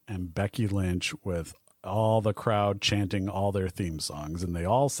Zayn, and Becky Lynch with all the crowd chanting all their theme songs, and they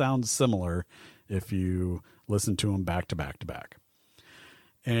all sound similar if you listen to them back to back to back.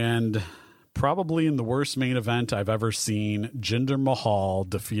 And probably in the worst main event I've ever seen, Jinder Mahal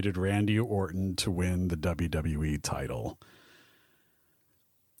defeated Randy Orton to win the WWE title.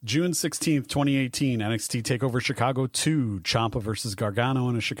 June 16th, 2018, NXT TakeOver Chicago 2, Ciampa versus Gargano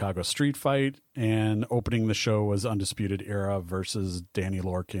in a Chicago street fight. And opening the show was Undisputed Era versus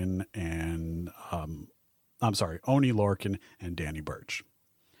Oni Lorcan and Danny Burch.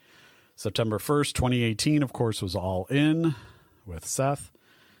 September 1st, 2018, of course, was All In with Seth.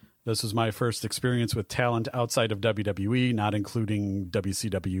 This was my first experience with talent outside of WWE, not including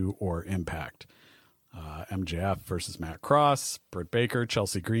WCW or Impact. MJF versus Matt Cross, Britt Baker,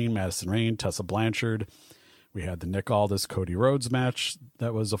 Chelsea Green, Madison Rayne, Tessa Blanchard. We had the Nick Aldis, Cody Rhodes match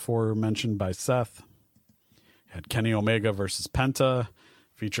that was aforementioned by Seth. Had Kenny Omega versus Penta,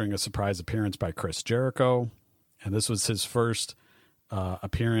 featuring a surprise appearance by Chris Jericho. And this was his first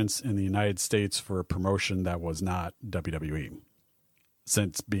appearance in the United States for a promotion that was not WWE,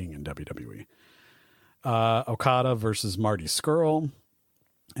 since being in WWE. Okada versus Marty Scurll.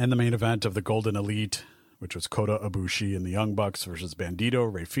 And the main event of the Golden Elite, which was Kota Ibushi and the Young Bucks versus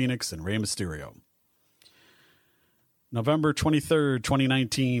Bandito, Rey Fenix, and Rey Mysterio. November 23rd,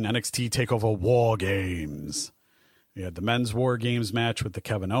 2019, NXT TakeOver War Games. We had the men's War Games match with the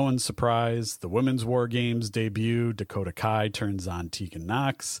Kevin Owens surprise, the women's War Games debut, Dakota Kai turns on Tegan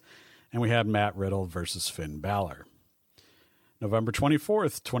Nox, and we had Matt Riddle versus Finn Balor. November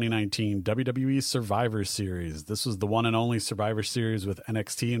 24th, 2019, WWE Survivor Series. This was the one and only Survivor Series with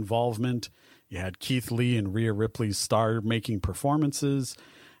NXT involvement. You had Keith Lee and Rhea Ripley's star-making performances,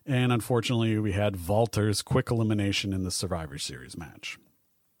 and unfortunately, we had Walter's quick elimination in the Survivor Series match.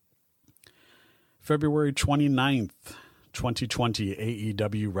 February 29th, 2020,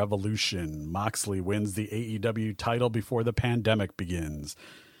 AEW Revolution. Moxley wins the AEW title before the pandemic begins.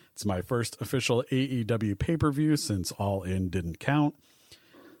 It's my first official AEW pay-per-view since All In didn't count.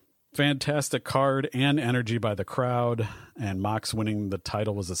 Fantastic card and energy by the crowd, and Mox winning the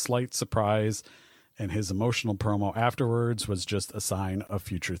title was a slight surprise, and his emotional promo afterwards was just a sign of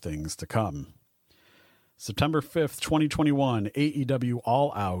future things to come. September 5th, 2021, AEW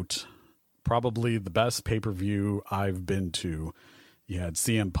All Out. Probably the best pay-per-view I've been to. You had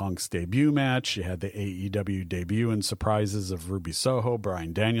CM Punk's debut match. You had the AEW debut and surprises of Ruby Soho,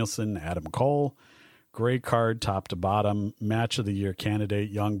 Bryan Danielson, Adam Cole. Great card, top to bottom. Match of the year candidate,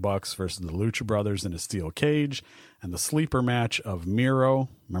 Young Bucks versus the Lucha Brothers in a steel cage. And the sleeper match of Miro,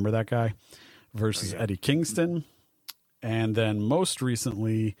 remember that guy, versus Eddie Kingston. And then most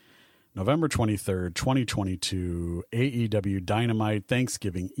recently, November 23rd, 2022, AEW Dynamite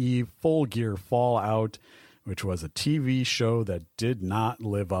Thanksgiving Eve, Full Gear Fallout. which was a TV show that did not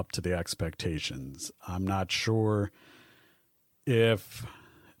live up to the expectations. I'm not sure if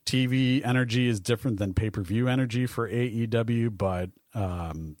TV energy is different than pay-per-view energy for AEW, but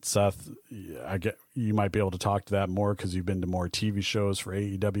Seth, you might be able to talk to that more because you've been to more TV shows for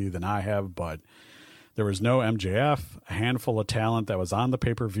AEW than I have, but there was no MJF. A handful of talent that was on the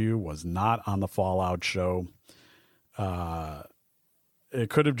pay-per-view was not on the Fallout show. It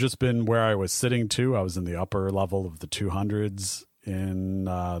could have just been where I was sitting too. I was in the upper level of the 200s in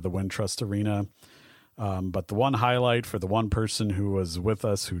the Wintrust Arena. But the one highlight for the one person who was with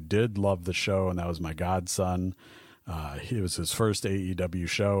us who did love the show, and that was my godson. It was his first AEW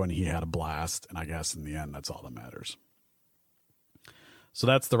show, and he had a blast. And I guess in the end, that's all that matters. So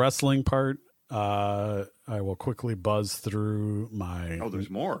that's the wrestling part. I will quickly buzz through my... Oh, there's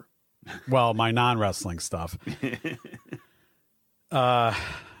more. Well, my non-wrestling stuff.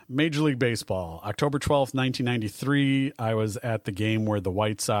 Major League Baseball, October 12th, 1993. I was at the game where the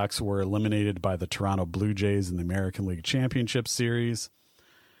White Sox were eliminated by the Toronto Blue Jays in the American League Championship Series.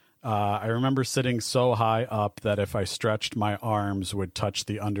 I remember sitting so high up that if I stretched my arms would touch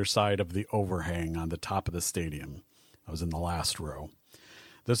the underside of the overhang on the top of the stadium. I was in the last row.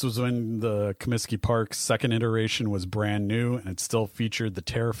 This was when the Comiskey Park second iteration was brand new, and it still featured the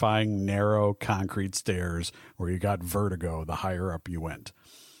terrifying narrow concrete stairs where you got vertigo the higher up you went.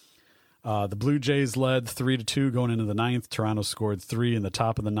 The Blue Jays led 3-2 going into the ninth. Toronto scored 3 in the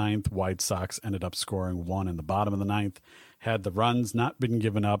top of the ninth. White Sox ended up scoring 1 in the bottom of the ninth. Had the runs not been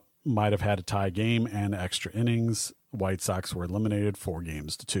given up, might have had a tie game and extra innings. White Sox were eliminated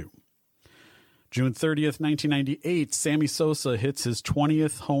 4-2. June 30th, 1998, Sammy Sosa hits his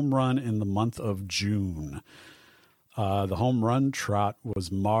 20th home run in the month of June. The home run trot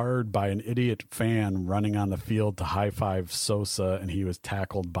was marred by an idiot fan running on the field to high-five Sosa, and he was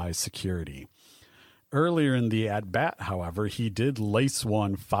tackled by security. Earlier in the at-bat, however, he did lace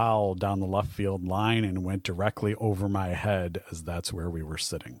one foul down the left field line and went directly over my head, as that's where we were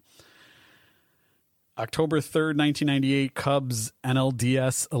sitting. October 3rd, 1998, Cubs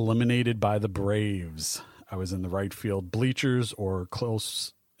NLDS eliminated by the Braves. I was in the right field bleachers or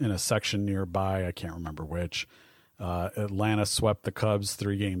close in a section nearby. I can't remember which. Atlanta swept the Cubs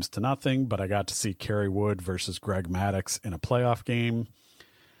 3-0, but I got to see Kerry Wood versus Greg Maddux in a playoff game.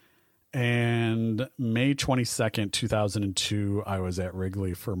 And May 22nd, 2002, I was at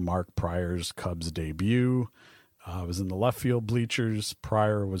Wrigley for Mark Pryor's Cubs debut. I was in the left field bleachers.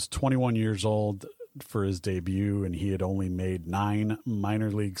 Pryor was 21 years old for his debut, and he had only made 9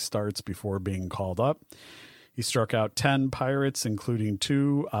 minor league starts before being called up. He struck out 10 Pirates, including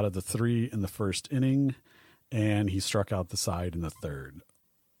 2 out of the 3 in the first inning, and he struck out the side in the third.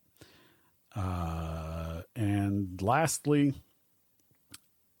 And lastly,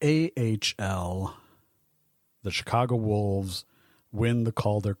 AHL, the Chicago Wolves win the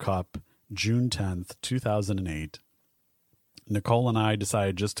Calder Cup June 10th, 2008. Nicole and I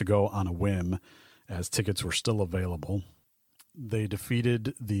decided just to go on a whim as tickets were still available. They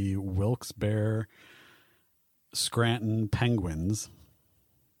defeated the Wilkes-Barre Scranton Penguins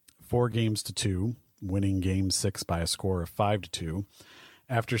 4-2, winning Game 6 by a score of 5-2.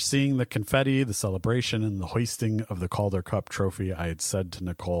 After seeing the confetti, the celebration, and the hoisting of the Calder Cup trophy, I had said to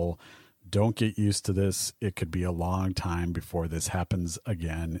Nicole, "Don't get used to this. It could be a long time before this happens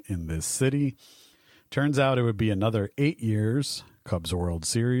again in this city." Turns out it would be another 8 years, Cubs World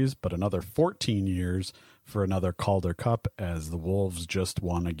Series, but another 14 years for another Calder Cup, as the Wolves just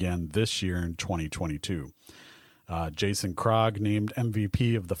won again this year in 2022. Jason Krog named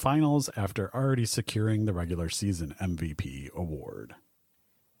MVP of the finals after already securing the regular season MVP award.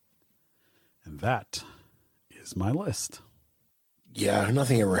 And that is my list. Yeah,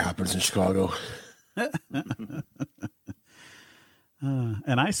 nothing ever happens in Chicago. And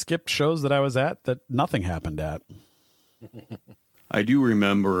I skipped shows that I was at that nothing happened at. I do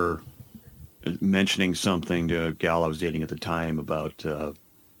remember mentioning something to a gal I was dating at the time about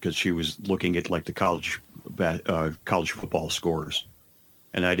because she was looking at like the college football scores,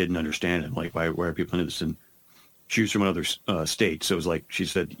 and I didn't understand it. I'm like, why are people into this? And she was from another state, so it was like she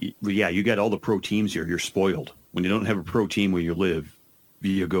said, "Yeah, you got all the pro teams here. You're spoiled. When you don't have a pro team where you live,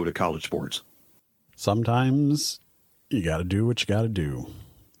 you go to college sports." Sometimes you got to do what you got to do.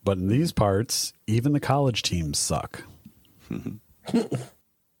 But in these parts, even the college teams suck.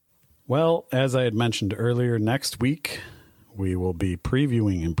 Well, as I had mentioned earlier, next week we will be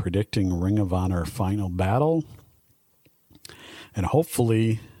previewing and predicting Ring of Honor Final Battle. And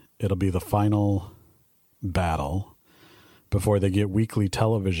hopefully it'll be the final battle before they get weekly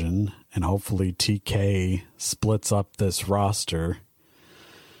television, and hopefully TK splits up this roster.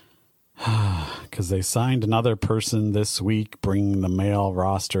 because they signed another person this week, bringing the male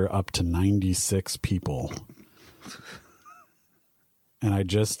roster up to 96 people. And I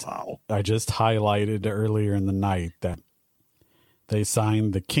just highlighted earlier in the night that they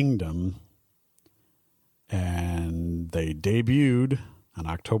signed the Kingdom, and they debuted on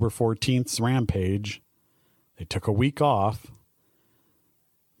October 14th's Rampage. They took a week off.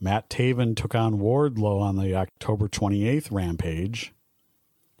 Matt Taven took on Wardlow on the October 28th Rampage.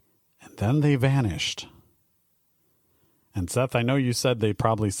 And then they vanished. And Seth, I know you said they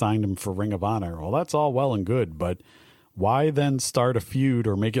probably signed him for Ring of Honor. Well, that's all well and good, but why then start a feud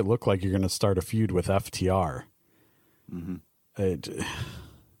or make it look like you're going to start a feud with FTR? Mm-hmm.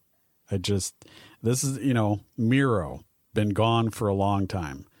 This is, Miro, been gone for a long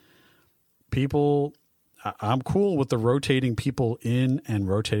time. People, I'm cool with the rotating people in and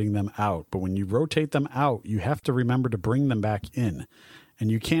rotating them out. But when you rotate them out, you have to remember to bring them back in.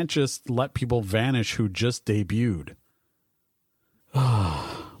 And you can't just let people vanish who just debuted.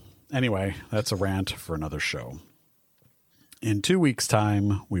 Anyway, that's a rant for another show. In 2 weeks'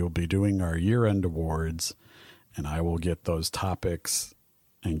 time, we will be doing our year-end awards, and I will get those topics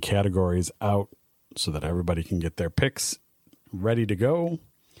and categories out so that everybody can get their picks ready to go.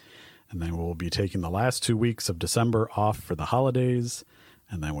 And then we'll be taking the last 2 weeks of December off for the holidays,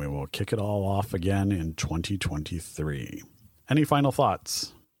 and then we will kick it all off again in 2023. Any final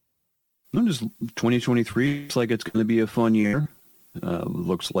thoughts? No, just 2023 looks like it's going to be a fun year.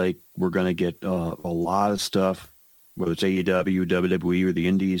 Looks like we're going to get a lot of stuff, whether it's AEW, WWE, or the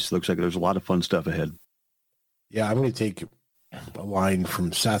Indies. Looks like there's a lot of fun stuff ahead. Yeah, I'm going to take a line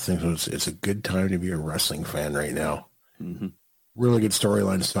from Seth. It's a good time to be a wrestling fan right now. Mm-hmm. Really good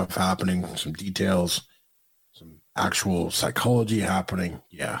storyline stuff happening, some details, some actual psychology happening.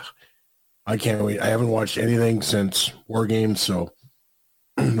 Yeah, I can't wait. I haven't watched anything since War Games, so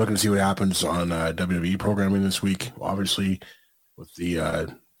I'm looking to see what happens on WWE programming this week. Obviously, with the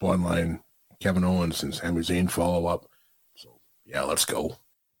Bloodline, Kevin Owens and Sami Zayn follow-up. So, yeah, let's go.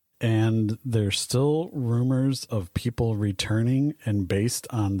 And there's still rumors of people returning, and based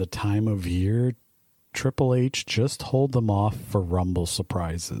on the time of year, Triple H, just hold them off for Rumble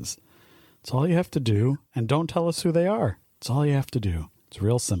surprises. It's all you have to do, and don't tell us who they are. It's all you have to do. It's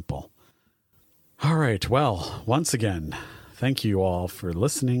real simple. All right, well, once again, thank you all for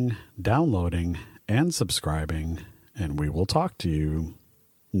listening, downloading, and subscribing, and we will talk to you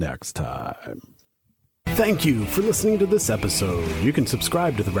next time. Thank you for listening to this episode. You can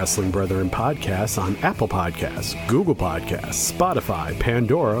subscribe to the Wrestling Brethren podcast on Apple Podcasts, Google Podcasts, Spotify,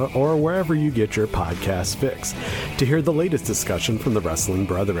 Pandora, or wherever you get your podcast fix to hear the latest discussion from the Wrestling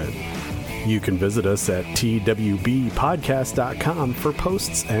Brethren. You can visit us at twbpodcast.com for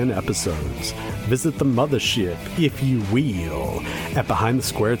posts and episodes. Visit the mothership, if you will, at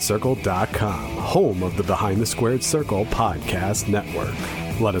BehindTheSquaredCircle.com, home of the Behind the Squared Circle podcast network.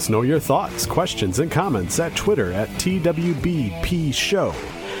 Let us know your thoughts, questions, and comments at Twitter at TWBP Show,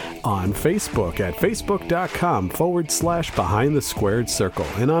 on Facebook at Facebook.com/Behind the Squared Circle,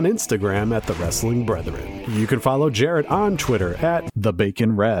 and on Instagram at The Wrestling Brethren. You can follow Jarret on Twitter at The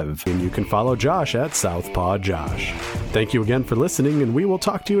Bacon Rev, and you can follow Josh at Southpaw Josh. Thank you again for listening, and we will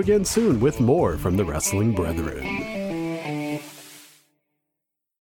talk to you again soon with more from The Wrestling Brethren.